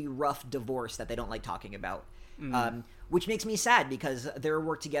really rough divorce that they don't like talking about. Which makes me sad, because their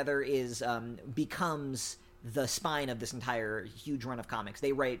work together becomes the spine of this entire huge run of comics.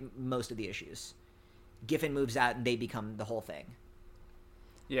 They write most of the issues. Giffen moves out, and they become the whole thing.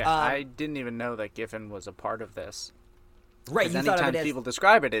 Yeah, I didn't even know that Giffen was a part of this. Right, you anytime thought of it as... people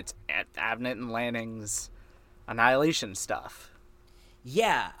describe it, it's Abnett and Lanning's Annihilation stuff.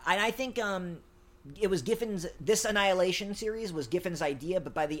 Yeah, and I think it was Giffen's... This Annihilation series was Giffen's idea,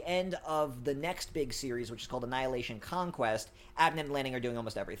 but by the end of the next big series, which is called Annihilation Conquest, Abnett and Lanning are doing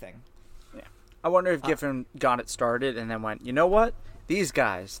almost everything. Yeah. I wonder if Giffen got it started and then went, you know what? These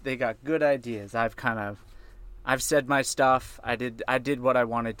guys, they got good ideas. I've said my stuff. I did what I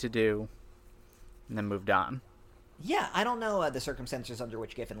wanted to do, and then moved on. Yeah, I don't know the circumstances under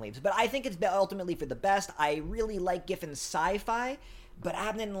which Giffen leaves, but I think it's ultimately for the best. I really like Giffen's sci-fi, but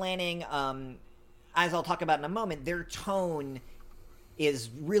Abnett and Lanning, as I'll talk about in a moment, their tone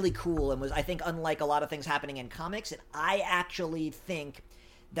is really cool and was, I think, unlike a lot of things happening in comics. And I actually think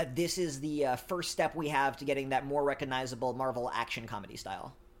that this is the first step we have to getting that more recognizable Marvel action comedy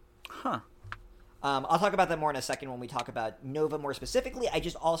style. Huh. I'll talk about that more in a second when we talk about Nova more specifically. I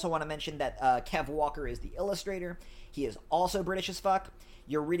just also want to mention that Kev Walker is the illustrator. He is also British as fuck.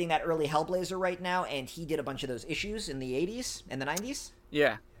 You're reading that early Hellblazer right now, and he did a bunch of those issues in the 80s and the 90s.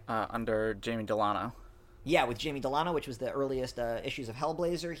 Yeah, under Jamie Delano. Yeah, with Jamie Delano, which was the earliest issues of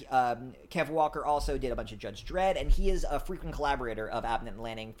Hellblazer. Kev Walker also did a bunch of Judge Dredd, and he is a frequent collaborator of Abnett and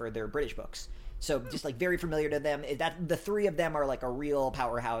Lanning for their British books. So just like very familiar to them. The three of them are like a real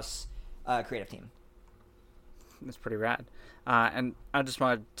powerhouse creative team. That's pretty rad. And I just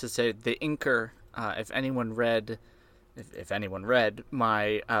wanted to say the inker, if anyone read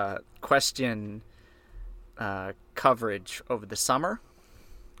my question coverage over the summer,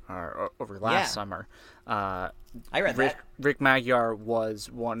 or over last summer, I read that. Rick Magyar was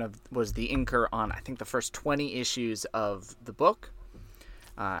the inker on I think the first 20 issues of the book,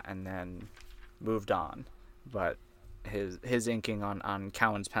 and then moved on. But his inking on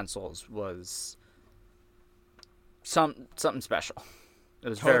Cowan's pencils was something special. It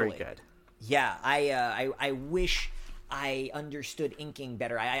was Totally. very good. Yeah, I wish I understood inking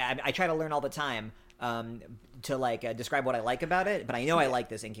better. I try to learn all the time to like describe what I like about it, but I know I like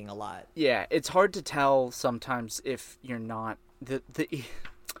this inking a lot. Yeah, it's hard to tell sometimes if you're not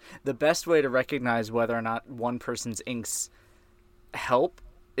the best way to recognize whether or not one person's inks help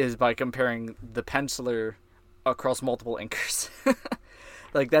is by comparing the penciler across multiple inkers.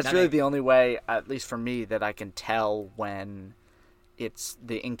 Like that's really the only way, at least for me, that I can tell when it's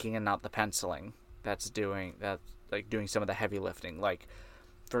the inking and not the penciling that's doing some of the heavy lifting. Like,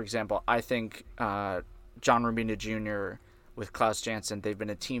 for example, I think John Romita Jr. with Klaus Janson, they've been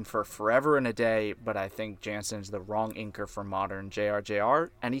a team for forever and a day, but I think Janson's the wrong inker for modern JRJR.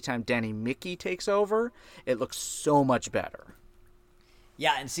 Anytime Danny Mickey takes over, it looks so much better.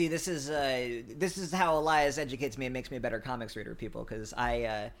 Yeah, and see, this is how Elias educates me and makes me a better comics reader, people, because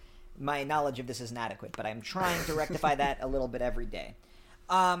my knowledge of this is inadequate, but I'm trying to rectify that a little bit every day.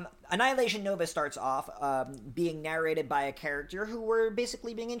 Annihilation Nova starts off being narrated by a character who we're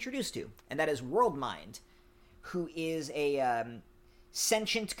basically being introduced to, and that is Worldmind, who is a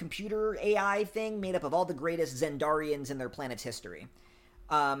sentient computer AI thing made up of all the greatest Zendarians in their planet's history.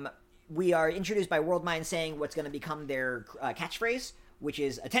 We are introduced by Worldmind saying what's going to become their catchphrase, which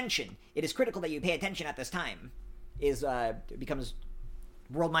is attention. It is critical that you pay attention at this time. It becomes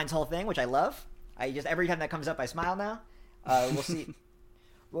Worldmind's whole thing, which I love. Every time that comes up, I smile now. We'll see.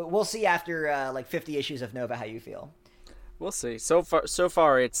 We'll see after like 50 issues of Nova how you feel. We'll see. So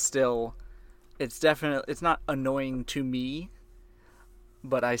far, it's not annoying to me,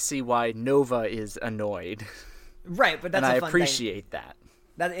 but I see why Nova is annoyed. Right, but that's and I appreciate that.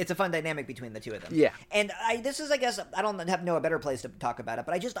 It's a fun dynamic between the two of them. Yeah. And I guess, I don't know a better place to talk about it,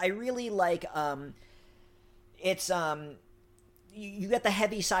 but I really like, it's, you get the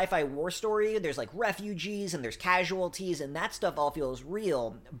heavy sci-fi war story, there's like refugees and there's casualties and that stuff all feels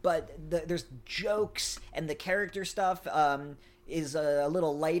real, but there's jokes and the character stuff, is a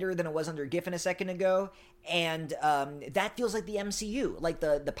little lighter than it was under Giffen a second ago, and, that feels like the MCU, like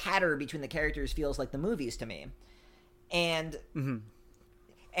the patter between the characters feels like the movies to me. And... Mm-hmm.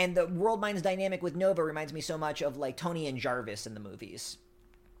 And the Worldmind's dynamic with Nova reminds me so much of, like, Tony and Jarvis in the movies.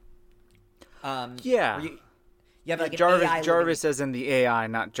 Yeah. You have, like, Jarvis as in the AI,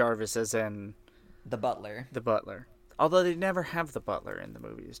 not Jarvis as in... The butler. The butler. Although they never have the butler in the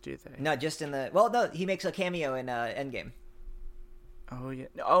movies, do they? No, just in the... Well, no, he makes a cameo in Endgame. Oh, yeah.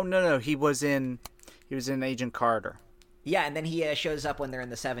 Oh, no, he was in Agent Carter. Yeah, and then he shows up when they're in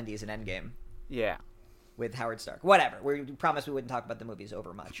the 70s in Endgame. Yeah. With Howard Stark. Whatever. We promised we wouldn't talk about the movies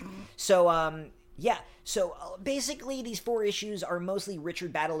over much. So, yeah. So, basically, these 4 issues are mostly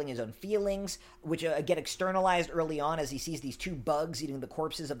Richard battling his own feelings, which get externalized early on as he sees these 2 bugs eating the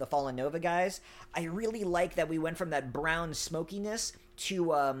corpses of the fallen Nova guys. I really like that we went from that brown smokiness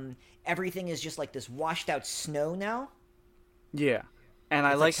to everything is just like this washed-out snow now. Yeah. And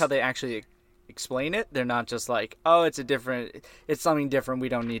I like how they actually explain it. They're not just like, oh, it's something different, we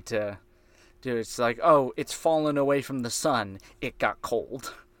don't need to... Dude, it's like, oh, it's fallen away from the sun. It got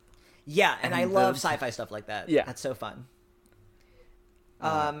cold. Yeah, and I love sci-fi stuff like that. Yeah. That's so fun.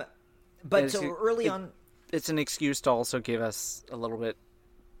 But so early on... It's an excuse to also give us a little bit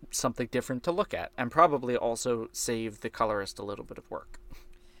something different to look at, and probably also save the colorist a little bit of work.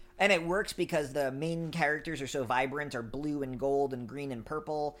 And it works because the main characters are so vibrant, are blue and gold and green and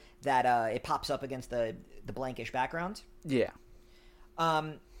purple, that it pops up against the blankish background. Yeah.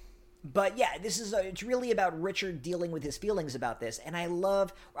 But yeah, it's really about Richard dealing with his feelings about this, and I'm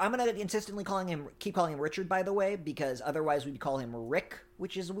gonna insistently keep calling him Richard, by the way, because otherwise we'd call him Rick,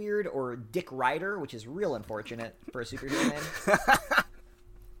 which is weird, or Dick Ryder, which is real unfortunate for a superhero name.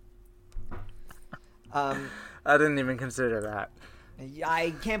 I didn't even consider that.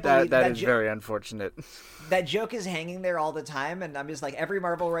 I can't believe that is very unfortunate. That joke is hanging there all the time, and I'm just like, every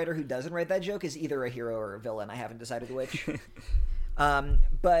Marvel writer who doesn't write that joke is either a hero or a villain. I haven't decided which.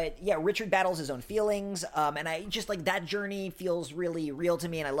 But yeah, Richard battles his own feelings, and I just like that journey feels really real to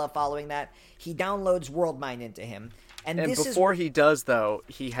me, and I love following that. He downloads World Mind into him, and before he does, though,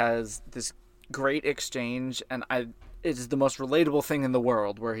 he has this great exchange, and it's the most relatable thing in the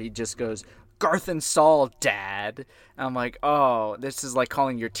world, where he just goes, "Garth and Saul, Dad." And I'm like, oh, this is like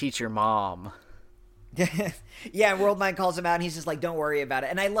calling your teacher mom. Yeah, World Mind calls him out, and he's just like, don't worry about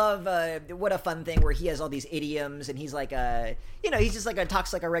it. And I love, what a fun thing where he has all these idioms, and he's like, he's just like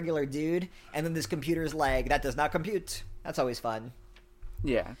talks like a regular dude, and then this computer's like, that does not compute. That's always fun.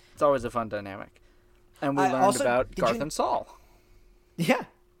 Yeah, it's always a fun dynamic. And we learned about Garth and Saul. Yeah.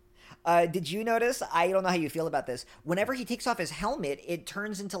 Did you notice, I don't know how you feel about this, whenever he takes off his helmet, it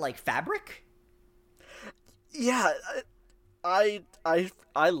turns into, like, fabric? Yeah, I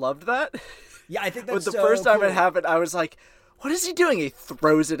loved that. Yeah, I think that's But the so first time cool. it happened, I was like, what is he doing? He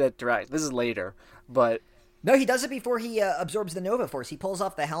throws it at Drax. This is later, but... No, he does it before he absorbs the Nova Force. He pulls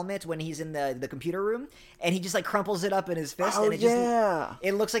off the helmet when he's in the computer room, and he just, like, crumples it up in his fist, and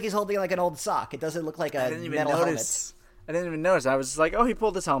it looks like he's holding, like, an old sock. It doesn't look like a metal helmet. I didn't even notice. I was like, oh, he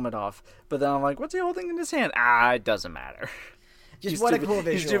pulled his helmet off. But then I'm like, what's he holding in his hand? It doesn't matter. What a cool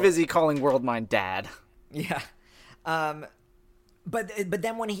visual. He's too busy calling World Mind Dad. Yeah. But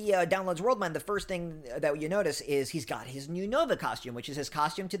then when he downloads World Mind, the first thing that you notice is he's got his new Nova costume, which is his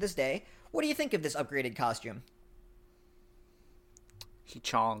costume to this day. What do you think of this upgraded costume? He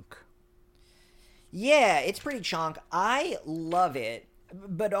chonk. Yeah, it's pretty chonk. I love it,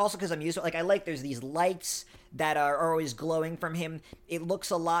 but also because I'm used to it. Like, I like there's these lights that are always glowing from him. It looks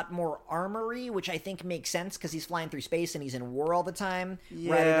a lot more armory, which I think makes sense because he's flying through space and he's in war all the time,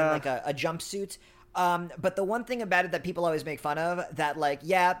 rather than like a jumpsuit. But the one thing about it that people always make fun of, that like,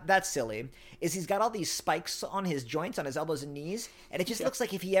 yeah, that's silly, is he's got all these spikes on his joints, on his elbows and knees, and it just looks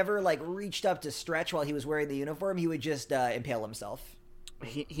like if he ever like reached up to stretch while he was wearing the uniform, he would just impale himself.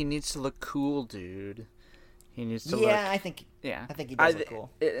 He needs to look cool, dude. He needs to look... I think he does look cool.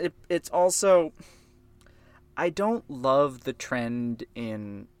 It's also... I don't love the trend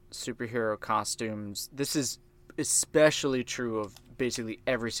in superhero costumes. This is especially true of basically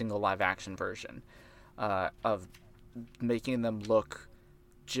every single live-action version, of making them look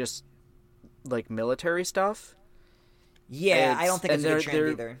just like military stuff. Yeah, I don't think it's a good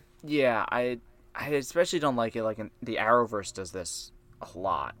trend either. Yeah, I especially don't like it. Like, the Arrowverse does this a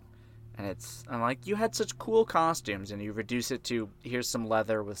lot. And I'm like, you had such cool costumes, and you reduce it to, here's some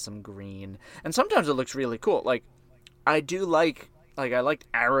leather with some green. And sometimes it looks really cool. Like, I liked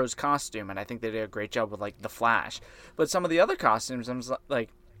Arrow's costume, and I think they did a great job with, like, the Flash. But some of the other costumes, I'm like,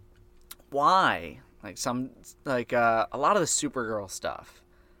 why? Like, a lot of the Supergirl stuff.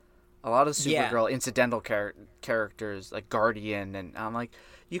 A lot of Supergirl incidental characters, like Guardian, and I'm like,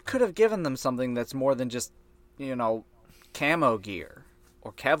 you could have given them something that's more than just, camo gear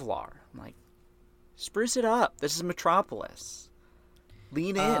or Kevlar. I'm like, spruce it up. This is Metropolis.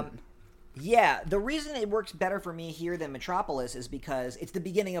 Lean in. Yeah, the reason it works better for me here than Metropolis is because it's the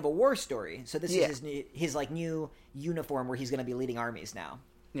beginning of a war story. So this is his like new uniform where he's going to be leading armies now.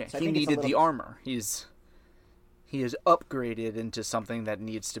 Yeah, so he needed the armor. He is upgraded into something that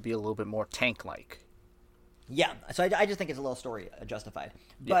needs to be a little bit more tank-like. Yeah, so I just think it's a little story justified.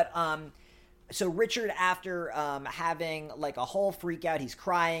 Yeah. But so Richard, after having like a whole freak out, he's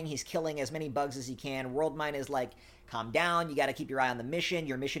crying, he's killing as many bugs as he can. World Mind is like, calm down, you got to keep your eye on the mission.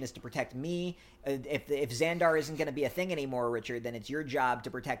 Your mission is to protect me. If Xandar isn't going to be a thing anymore, Richard, then it's your job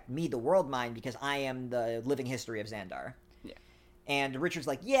to protect me, the World Mind, because I am the living history of Xandar. Yeah. And Richard's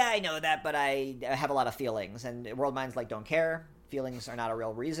like, yeah, I know that, but I have a lot of feelings. And World Mind's like, don't care. Feelings are not a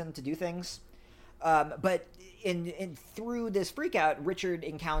real reason to do things. But in through this freakout, Richard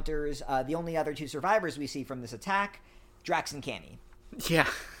encounters the only other two survivors we see from this attack, Drax and Canny. Yeah,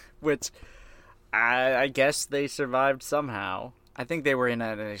 which I guess they survived somehow. I think they were in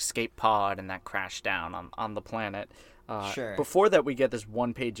an escape pod and that crashed down on the planet. Sure. Before that, we get this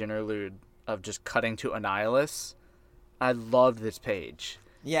one-page interlude of just cutting to Annihilus. I love this page.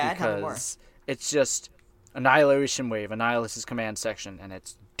 Yeah, tell me more. It's just Annihilation Wave, Annihilus' command section, and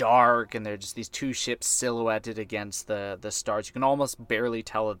it's dark, and they're just these two ships silhouetted against the stars. You can almost barely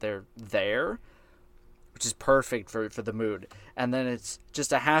tell that they're there, which is perfect for the mood. And then it's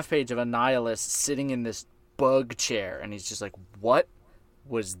just a half page of Annihilus sitting in this bug chair, and he's just like, what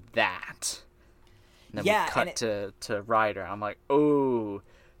was that? And then we cut to Ryder. I'm like, oh,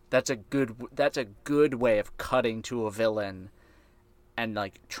 that's a good way of cutting to a villain and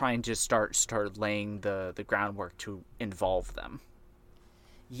like trying to start laying the groundwork to involve them.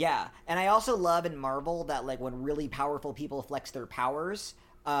 Yeah, and I also love in Marvel that like when really powerful people flex their powers,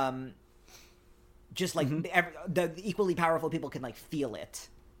 just like the equally powerful people can like feel it.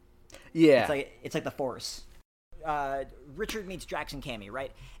 Yeah, it's like the Force. Richard meets Drax and Cammy,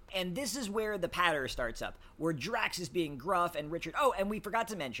 right? And this is where the patter starts up, where Drax is being gruff and Richard... Oh, and we forgot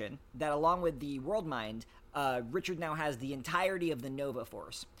to mention that along with the World Mind, Richard now has the entirety of the Nova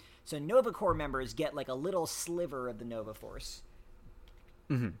Force. So Nova Corps members get like a little sliver of the Nova Force.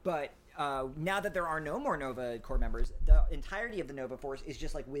 Mm-hmm. But now that there are no more Nova Corps members, the entirety of the Nova Force is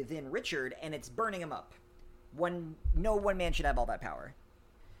just like within Richard, and it's burning him up. No one man should have all that power.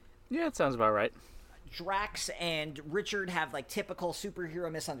 Yeah, it sounds about right. Drax and Richard have like typical superhero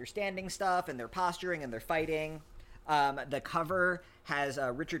misunderstanding stuff, and they're posturing and they're fighting. The cover has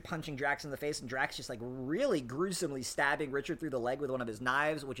Richard punching Drax in the face, and Drax just like really gruesomely stabbing Richard through the leg with one of his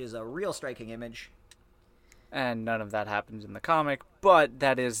knives, which is a real striking image. And none of that happens in the comic, but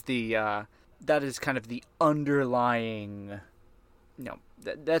that is kind of the underlying,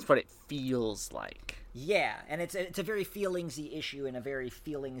 that's what it feels like. Yeah, and it's a very feelingsy issue and a very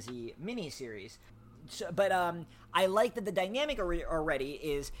feelingsy miniseries. So, but I like that the dynamic already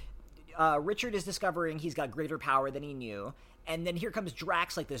is Richard is discovering he's got greater power than he knew, and then here comes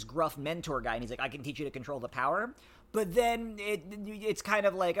Drax, like this gruff mentor guy, and he's like, I can teach you to control the power. But then it's kind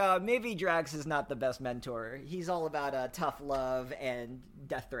of like, maybe Drax is not the best mentor. He's all about tough love and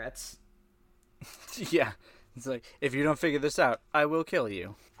death threats. Yeah. It's like, if you don't figure this out, I will kill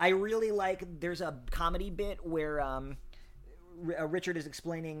you. I really like, there's a comedy bit where Richard is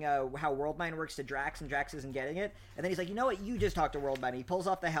explaining how World Mind works to Drax, and Drax isn't getting it. And then he's like, you know what, you just talk to World Mind. He pulls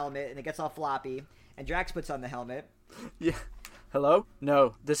off the helmet, and it gets all floppy, and Drax puts on the helmet. Yeah. Hello?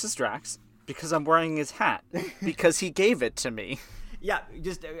 No, this is Drax. Because I'm wearing his hat. Because he gave it to me. Yeah,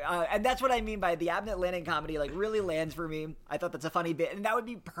 just and that's what I mean by the Abnett Landing comedy, like, really lands for me. I thought that's a funny bit, and that would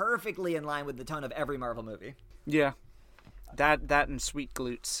be perfectly in line with the tone of every Marvel movie. Yeah. That and sweet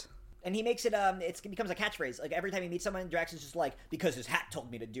glutes. And he makes it, it becomes a catchphrase. Like, every time he meets someone, Drax is just like, because his hat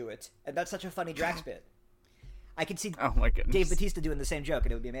told me to do it. And that's such a funny Drax bit. I could see oh my goodness. Dave Bautista doing the same joke,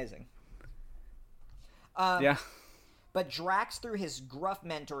 and it would be amazing. Yeah. But Drax, through his gruff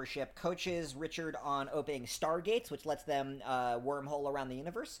mentorship, coaches Richard on opening stargates, which lets them wormhole around the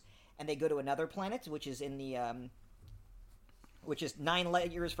universe. And they go to another planet, which is in the, which is 9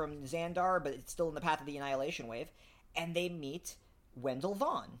 light years from Xandar, but it's still in the path of the Annihilation Wave. And they meet Wendell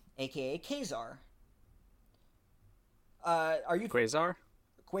Vaughn, a.k.a. Quasar. Are you... Quasar?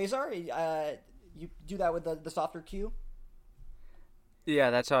 Quasar? You do that with the softer Q? Yeah,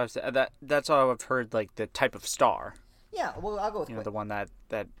 that's how I've said that's how I've heard, like, the type of star. Yeah, well, I'll go with the one that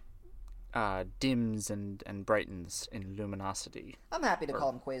dims and brightens in luminosity. I'm happy to call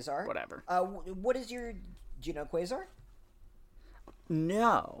him Quasar. Whatever. What is your... Do you know Quasar?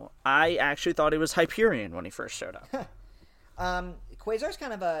 No. I actually thought he was Hyperion when he first showed up. Quasar's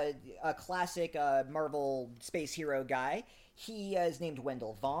kind of a classic Marvel space hero guy. He is named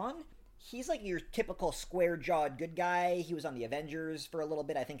Wendell Vaughn. He's like your typical square-jawed good guy. He was on the Avengers for a little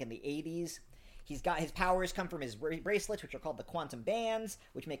bit, I think, in the 80s. He's got his powers come from his bracelets, which are called the quantum bands,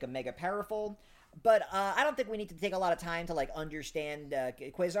 which make him mega powerful. But I don't think we need to take a lot of time to, like, understand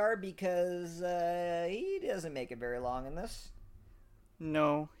Quasar, because he doesn't make it very long in this.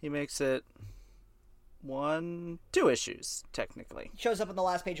 No, he makes it 2 issues, technically. Shows up on the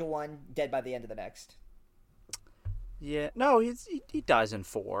last page of 1, dead by the end of the next. Yeah, no, he dies in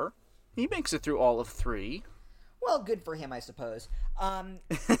 4. He makes it through all of 3. Well, good for him, I suppose.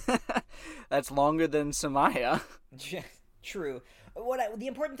 That's longer than Samaya. True. The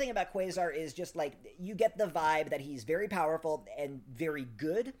important thing about Quasar is just, like, you get the vibe that he's very powerful and very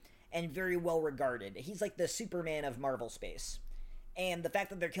good and very well regarded. He's like the Superman of Marvel space. And the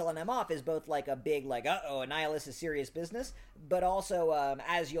fact that they're killing him off is both like a big, like, Annihilus is serious business, but also,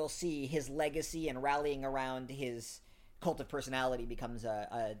 as you'll see, his legacy and rallying around his cult of personality becomes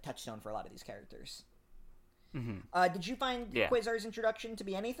a touchstone for a lot of these characters. Mm-hmm. Did you find Quasar's introduction to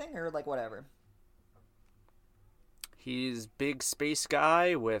be anything, or, like, whatever? He's big space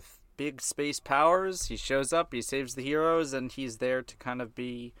guy with big space powers. He shows up, he saves the heroes, and he's there to kind of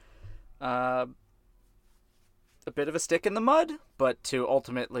be a bit of a stick in the mud, but to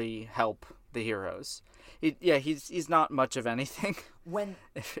ultimately help the heroes. He's not much of anything.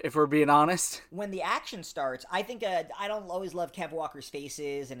 If we're being honest. When the action starts, I think I don't always love Kev Walker's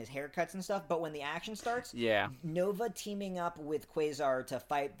faces and his haircuts and stuff, but when the action starts, Nova teaming up with Quasar to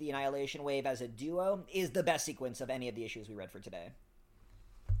fight the Annihilation Wave as a duo is the best sequence of any of the issues we read for today.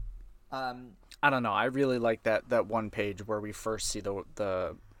 I don't know. I really like that one page where we first see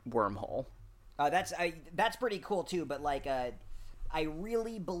the wormhole. That's pretty cool too. But like, I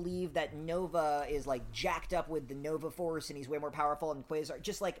really believe that Nova is like jacked up with the Nova Force, and he's way more powerful. And Quasar,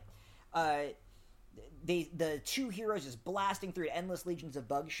 just like, the two heroes just blasting through endless legions of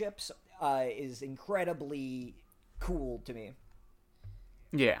bug ships, is incredibly cool to me.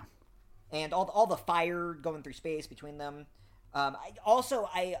 Yeah. And all the fire going through space between them. I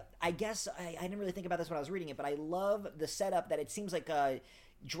guess I didn't really think about this when I was reading it, but I love the setup that it seems like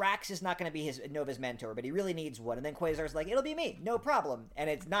Drax is not going to be Nova's mentor, but he really needs one. And then Quasar's like, it'll be me, no problem. And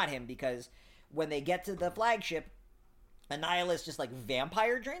it's not him, because when they get to the flagship, Annihilus just like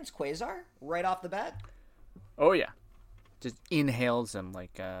vampire drains Quasar right off the bat. Oh yeah, just inhales him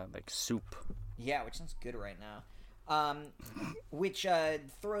like soup. Yeah, which sounds good right now. Which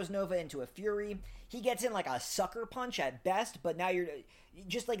throws Nova into a fury. He gets in like a sucker punch at best, but now you're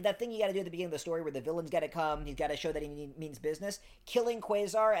just like that thing you got to do at the beginning of the story where the villain's got to come. He's got to show that he means business. Killing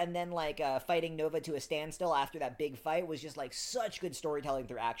Quasar and then like fighting Nova to a standstill after that big fight was just like such good storytelling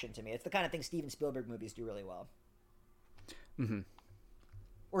through action to me. It's the kind of thing Steven Spielberg movies do really well. Mm-hmm.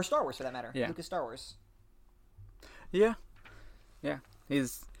 Or Star Wars for that matter. Yeah. Lucas Star Wars. Yeah.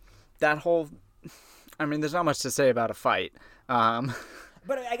 He's that whole. I mean, there's not much to say about a fight.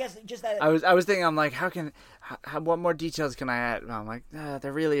 But I guess just that... I was thinking, I'm like, what more details can I add? And I'm like,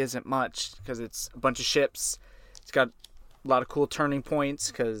 there really isn't much, because it's a bunch of ships. It's got a lot of cool turning points,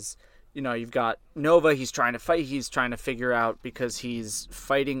 because, you've got Nova, he's trying to fight, he's trying to figure out, because he's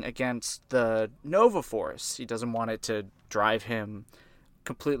fighting against the Nova Force. He doesn't want it to drive him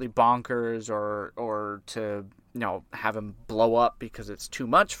completely bonkers or to, have him blow up because it's too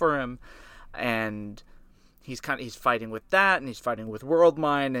much for him. And he's fighting with that, and he's fighting with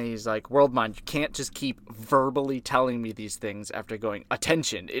Worldmind, and he's like, Worldmind, you can't just keep verbally telling me these things after going,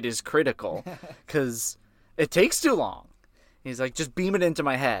 attention, it is critical, because it takes too long. He's like, just beam it into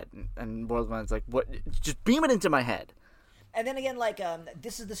my head. And Worldmind's like, what? Just beam it into my head. And then again, like,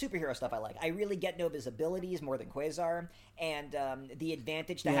 this is the superhero stuff I like. I really get Nova's abilities more than Quasar, and the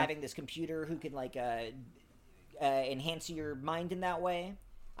advantage to having this computer who can, like, enhance your mind in that way.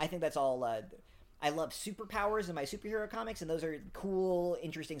 I think that's all... I love superpowers in my superhero comics, and those are cool,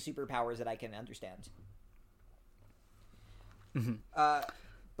 interesting superpowers that I can understand. Mm-hmm.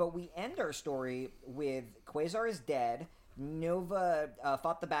 But we end our story with Quasar is dead, Nova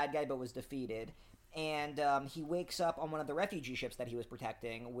fought the bad guy but was defeated, and he wakes up on one of the refugee ships that he was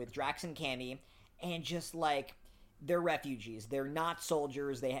protecting with Drax and Cammy, and just like, they're refugees. They're not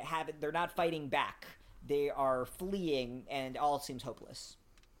soldiers. They're not fighting back. They are fleeing, and all seems hopeless.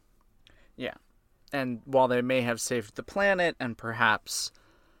 Yeah. And while they may have saved the planet, and perhaps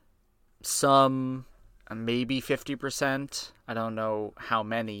some, maybe 50%, I don't know how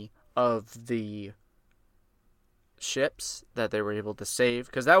many, of the ships that they were able to save,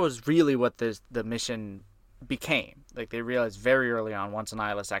 because that was really what the mission became. Like, they realized very early on, once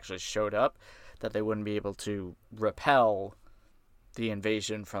Annihilus actually showed up, that they wouldn't be able to repel the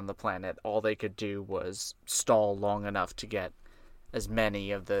invasion from the planet. All they could do was stall long enough to get as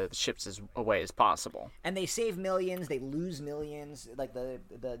many of the ships away as possible. And they save millions, they lose millions. Like, the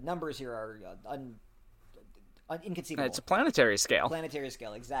numbers here are inconceivable. It's a planetary scale. Planetary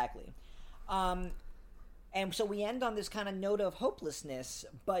scale, exactly. And so we end on this kind of note of hopelessness,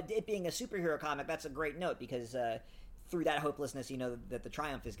 but it being a superhero comic, that's a great note, because through that hopelessness, you know that the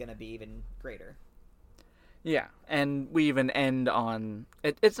triumph is going to be even greater. Yeah, and we even end on...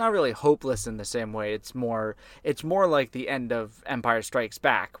 It's not really hopeless in the same way. It's more like the end of Empire Strikes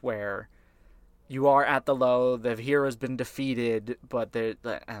Back, where you are at the low, the hero's been defeated, but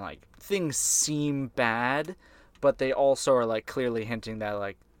things seem bad, but they also are like clearly hinting that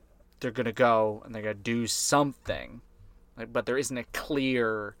like they're going to go and they're going to do something. But there isn't a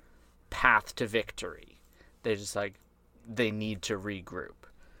clear path to victory. They just they need to regroup.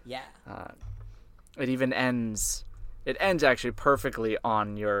 Yeah. It even ends actually perfectly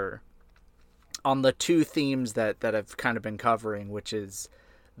on the two themes that I've kind of been covering, which is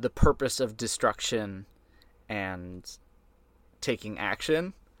the purpose of destruction and taking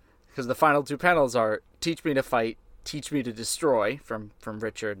action. Because the final two panels are teach me to fight, teach me to destroy from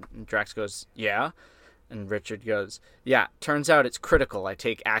Richard, and Drax goes, yeah. And Richard goes, yeah, turns out it's critical. I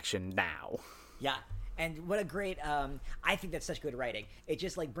take action now. Yeah. And what a great, I think that's such good writing. It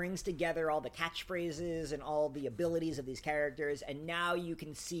just brings together all the catchphrases and all the abilities of these characters, and now you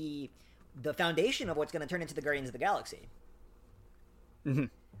can see the foundation of what's going to turn into the Guardians of the Galaxy.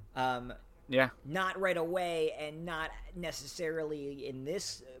 Mm-hmm. Yeah. Not right away, and not necessarily in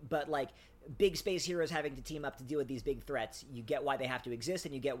this, but big space heroes having to team up to deal with these big threats. You get why they have to exist,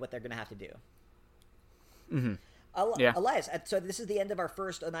 and you get what they're going to have to do. Yeah. Elias, so this is the end of our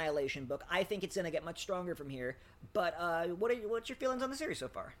first Annihilation book. I think it's going to get much stronger from here. But what's your feelings on the series so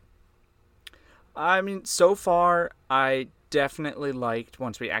far? I mean, so far, I definitely liked,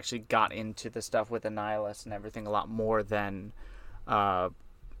 once we actually got into the stuff with Annihilus and everything, a lot more than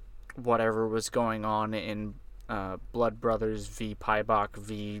whatever was going on in Blood Brothers v. Pybok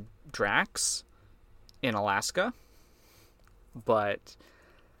v. Drax in Alaska. But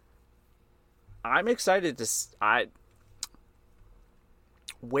I'm excited to...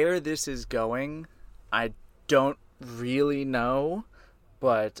 where this is going, I don't really know,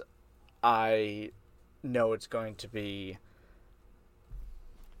 but I know it's going to be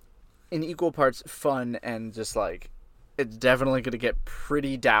in equal parts fun and just like, it's definitely going to get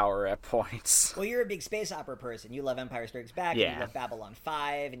pretty dour at points. Well, you're a big space opera person. You love Empire Strikes Back, and you love Babylon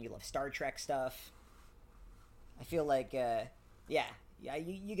 5, and you love Star Trek stuff. I feel like,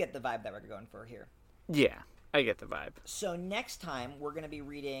 you get the vibe that we're going for here. Yeah, I get the vibe. So next time, we're going to be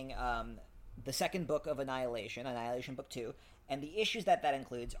reading the second book of Annihilation, Annihilation Book 2, and the issues that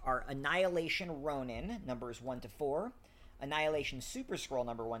includes are Annihilation Ronan, numbers 1 to 4, Annihilation Super-Skrull,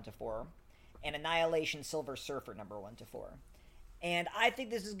 number 1 to 4, and Annihilation Silver Surfer, number 1 to 4. And I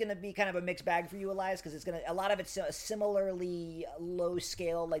think this is going to be kind of a mixed bag for you, Elias, because it's a lot of it's similarly low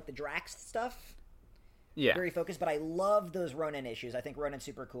scale, like the Drax stuff. Yeah. Very focused, but I love those Ronan issues. I think Ronan's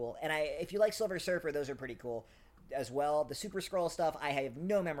super cool. And if you like Silver Surfer, those are pretty cool as well. The Super-Skrull stuff, I have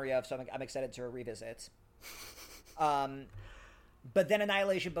no memory of, so I'm excited to revisit. But then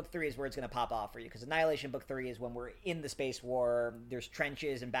Annihilation Book 3 is where it's going to pop off for you, because Annihilation Book 3 is when we're in the space war. There's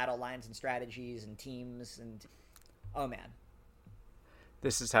trenches and battle lines and strategies and teams, and oh man.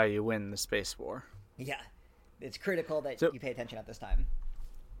 This is how you win the space war. Yeah. It's critical that you pay attention at this time.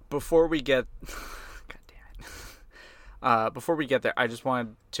 Before we get... God damn it. Before we get there, I just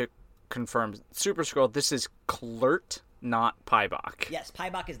wanted to confirm, Super-Skrull, this is Kl'rt, not Pybok. Yes,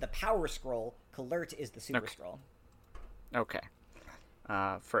 Pybok is the Power Scroll. Kl'rt is the Super-Skrull. Okay.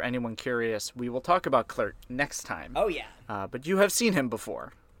 For anyone curious, we will talk about Kl'rt next time. Oh, yeah. But you have seen him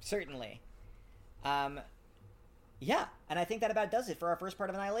before. Certainly. Yeah, and I think that about does it for our first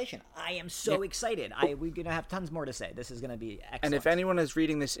part of Annihilation. I am so excited. We're going to have tons more to say. This is going to be excellent. And if anyone is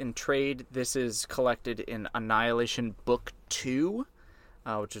reading this in trade, this is collected in Annihilation Book 2,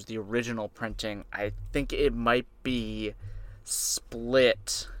 which is the original printing. I think it might be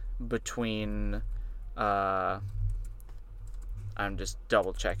split between... I'm just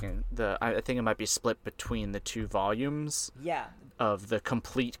double checking. I think it might be split between the two volumes. Yeah. Of the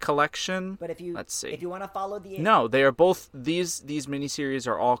complete collection. But let's see. If you want to follow the... No, they are both... These miniseries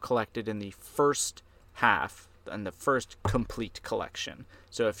are all collected in the first half and the first complete collection.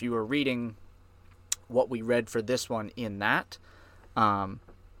 So if you were reading what we read for this one in that...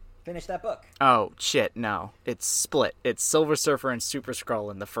 Finish that book. Oh, shit, no. It's split. It's Silver Surfer and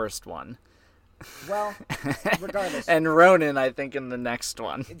Super-Skrull in the first one. Well, regardless. And Ronan, I think, in the next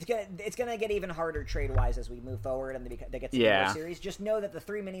one. It's gonna get even harder trade-wise as we move forward and they get some more series. Just know that the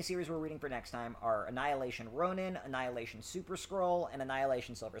 3 miniseries we're reading for next time are Annihilation Ronan, Annihilation Super-Skrull, and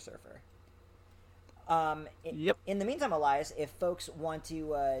Annihilation Silver Surfer. Yep. In the meantime, Elias, if folks want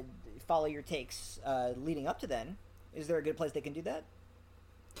to follow your takes leading up to then, is there a good place they can do that?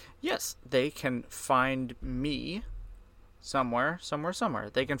 Yes, they can find me... Somewhere.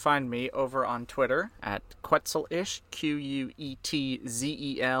 They can find me over on Twitter at Quetzalish,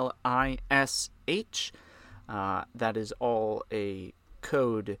 Quetzelish. That is all a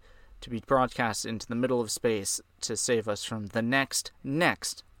code to be broadcast into the middle of space to save us from the next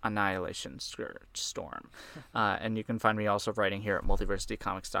Annihilation Storm. And you can find me also writing here at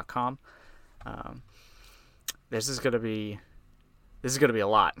multiversitycomics.com. This is gonna be a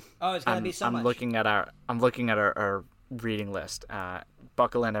lot. Oh, it's gonna be so much. I'm looking at our reading list.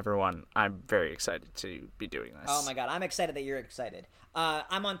 Buckle in, everyone. I'm very excited to be doing this. Oh my god, I'm excited that you're excited.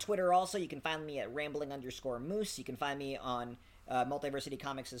 I'm on Twitter also. You can find me at rambling_moose. You can find me on Multiversity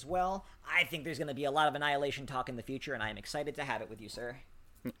Comics as well. I think there's going to be a lot of Annihilation talk in the future, and I'm excited to have it with you, sir.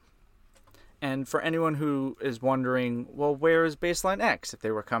 And for anyone who is wondering, well, where is Baseline X? If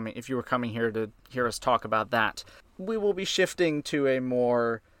you were coming here to hear us talk about that, we will be shifting to a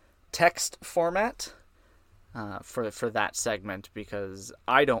more text format. For that segment, because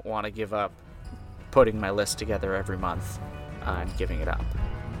I don't want to give up putting my list together every month and giving it up.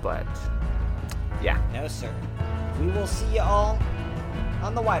 But, yeah. No, sir. We will see you all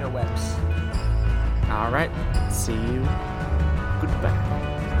on the wider webs. All right. See you. Goodbye.